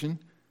equation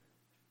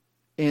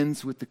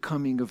ends with the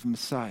coming of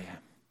Messiah.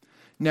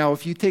 Now,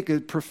 if you take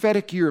a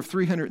prophetic year of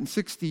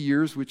 360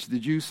 years, which the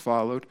Jews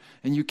followed,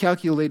 and you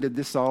calculated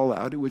this all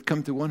out, it would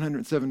come to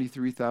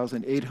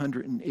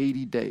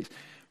 173,880 days.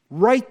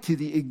 Right to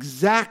the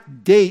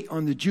exact date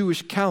on the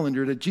Jewish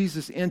calendar that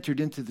Jesus entered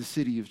into the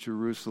city of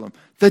Jerusalem.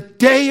 The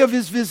day of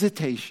his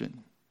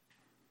visitation.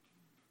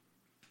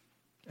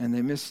 And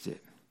they missed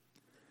it.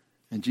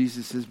 And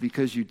Jesus says,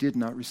 because you did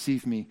not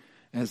receive me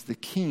as the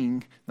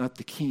king, not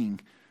the king,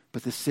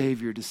 but the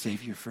Savior to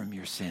save you from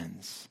your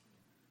sins,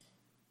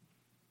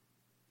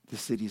 the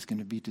city is going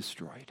to be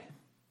destroyed.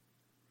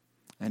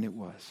 And it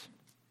was.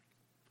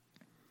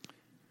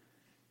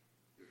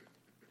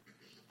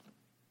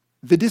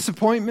 The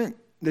disappointment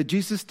that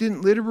Jesus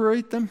didn't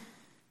liberate them,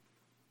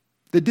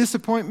 the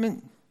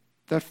disappointment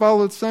that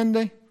followed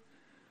Sunday,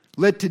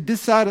 led to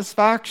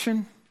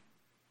dissatisfaction.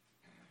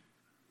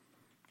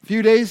 A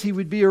few days he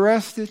would be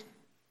arrested.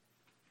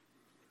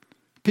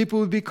 People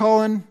would be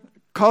calling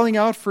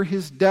out for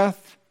his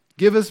death.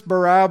 Give us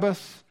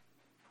Barabbas.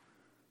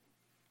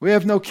 We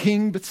have no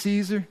king but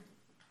Caesar.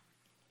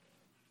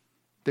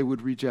 They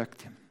would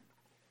reject him.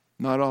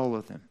 Not all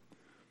of them.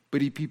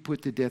 But he'd be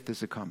put to death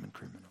as a common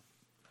criminal.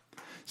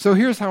 So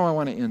here's how I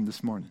want to end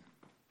this morning.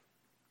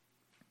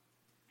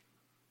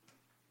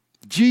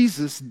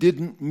 Jesus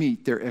didn't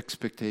meet their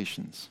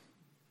expectations.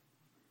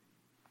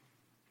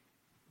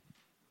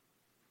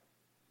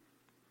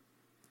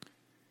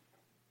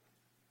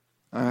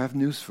 I have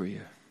news for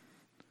you.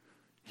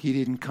 He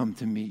didn't come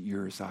to meet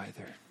yours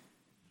either.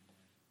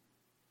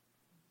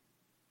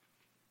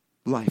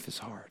 Life is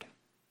hard.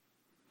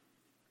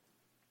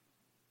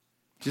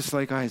 Just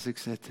like Isaac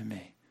said to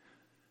me,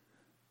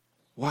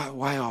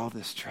 why all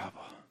this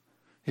trouble?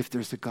 If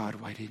there's a God,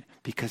 why did?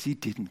 Because he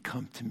didn't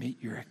come to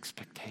meet your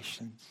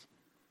expectations.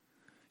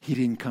 He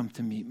didn't come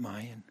to meet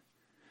mine.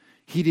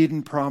 He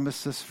didn't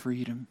promise us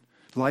freedom,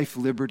 life,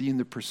 liberty, and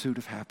the pursuit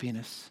of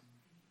happiness.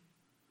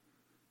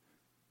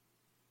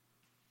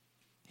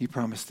 He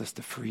promised us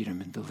the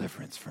freedom and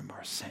deliverance from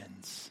our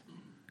sins.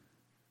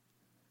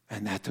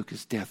 And that took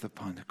his death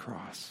upon the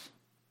cross.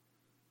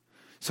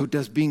 So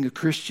does being a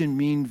Christian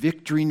mean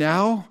victory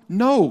now?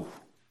 No.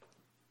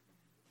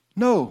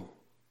 No.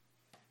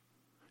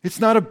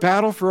 It's not a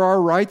battle for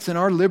our rights and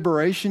our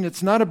liberation.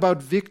 It's not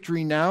about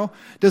victory now.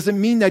 Does it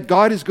mean that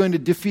God is going to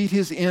defeat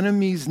his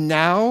enemies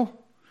now?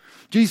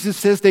 Jesus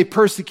says, they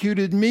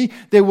persecuted me,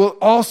 they will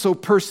also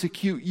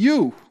persecute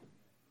you.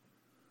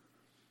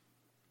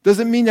 Does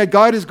it mean that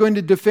God is going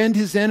to defend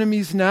his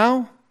enemies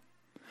now?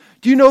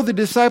 Do you know the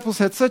disciples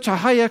had such a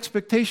high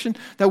expectation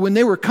that when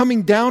they were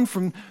coming down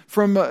from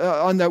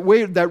on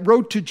that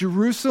road to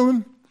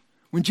Jerusalem,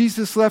 when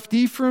Jesus left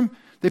Ephraim,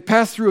 they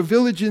passed through a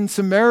village in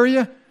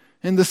Samaria,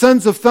 and the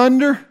sons of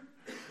thunder,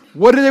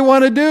 what do they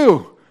want to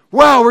do?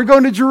 Wow, we're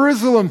going to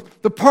Jerusalem.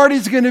 The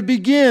party's going to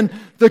begin.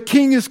 The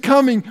king is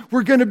coming.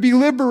 We're going to be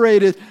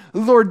liberated.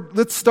 Lord,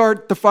 let's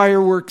start the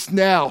fireworks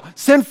now.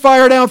 Send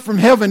fire down from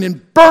heaven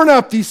and burn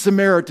up these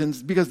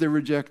Samaritans because they're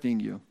rejecting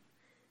you.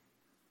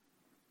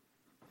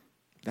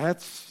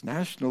 That's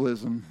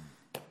nationalism.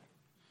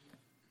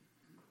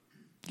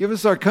 Give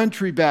us our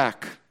country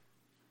back.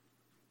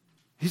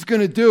 He's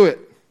going to do it.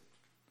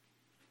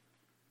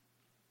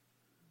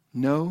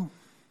 No,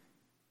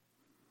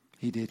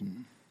 he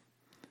didn't.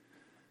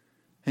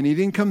 And he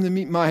didn't come to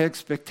meet my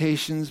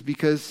expectations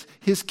because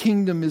his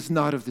kingdom is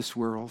not of this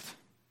world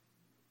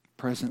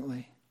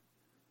presently,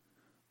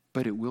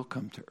 but it will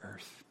come to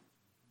earth.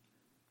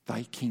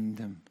 Thy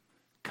kingdom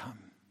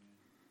come.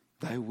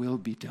 Thy will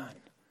be done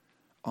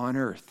on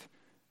earth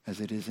as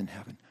it is in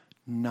heaven.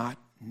 Not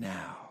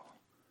now.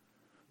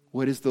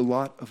 What is the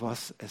lot of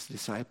us as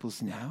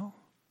disciples now?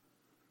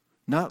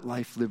 Not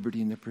life,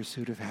 liberty, and the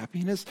pursuit of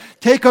happiness.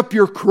 Take up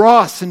your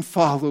cross and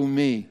follow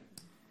me.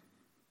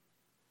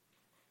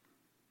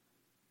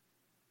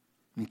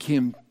 And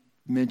Kim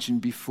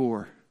mentioned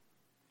before,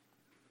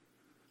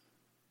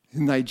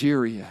 in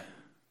Nigeria,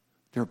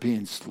 they're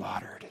being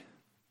slaughtered.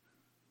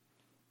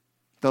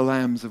 The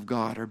lambs of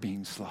God are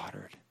being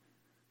slaughtered.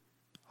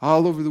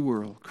 All over the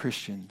world,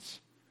 Christians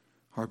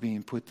are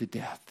being put to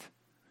death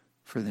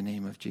for the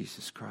name of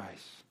Jesus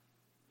Christ.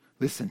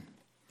 Listen,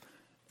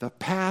 the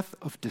path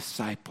of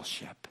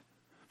discipleship,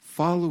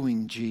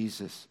 following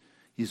Jesus,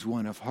 is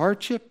one of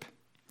hardship,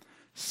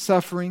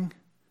 suffering,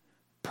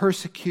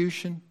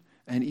 persecution,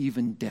 and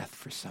even death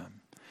for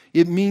some.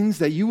 It means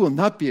that you will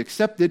not be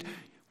accepted,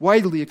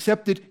 widely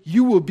accepted.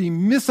 You will be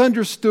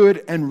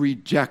misunderstood and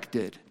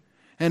rejected.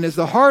 And as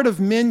the heart of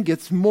men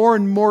gets more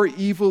and more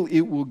evil,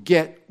 it will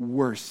get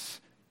worse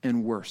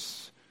and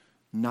worse,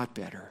 not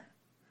better.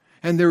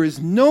 And there is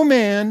no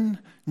man,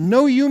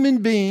 no human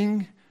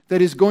being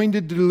that is going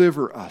to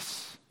deliver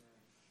us.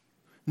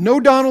 No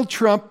Donald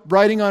Trump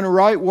riding on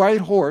a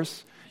white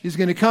horse is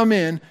going to come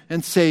in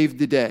and save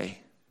the day.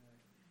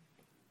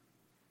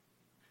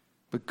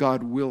 But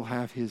God will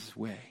have his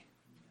way,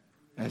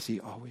 as he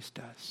always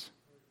does,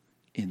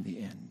 in the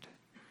end.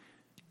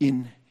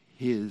 In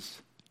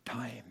his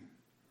time,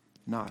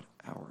 not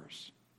ours.